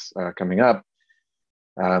talks coming up.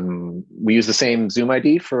 We use the same Zoom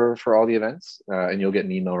ID for all the events, and you'll get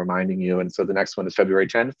an email reminding you. And so the next one is February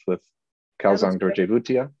 10th with Kalzang Dorje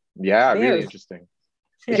Bhutia. Yeah, Bears. Really interesting.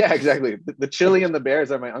 Yeah, exactly. The Chili and the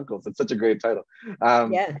Bears are my uncles. It's such a great title.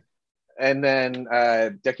 Yeah. And then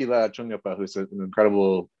Dekila Chungyopa, who's an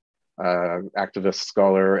incredible activist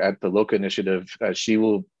scholar at the Loka Initiative. She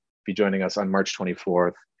will be joining us on March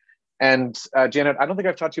 24th. And Janet, I don't think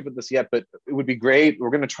I've talked to you about this yet, but it would be great.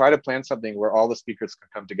 We're going to try to plan something where all the speakers can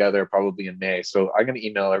come together probably in May. So I'm going to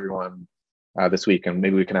email everyone this week, and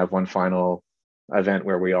maybe we can have one final event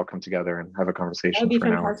where we all come together and have a conversation. That would be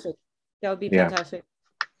fantastic. That would be fantastic.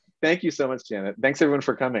 Thank you so much, Janet. Thanks everyone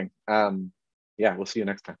for coming. Yeah, we'll see you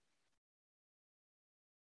next time.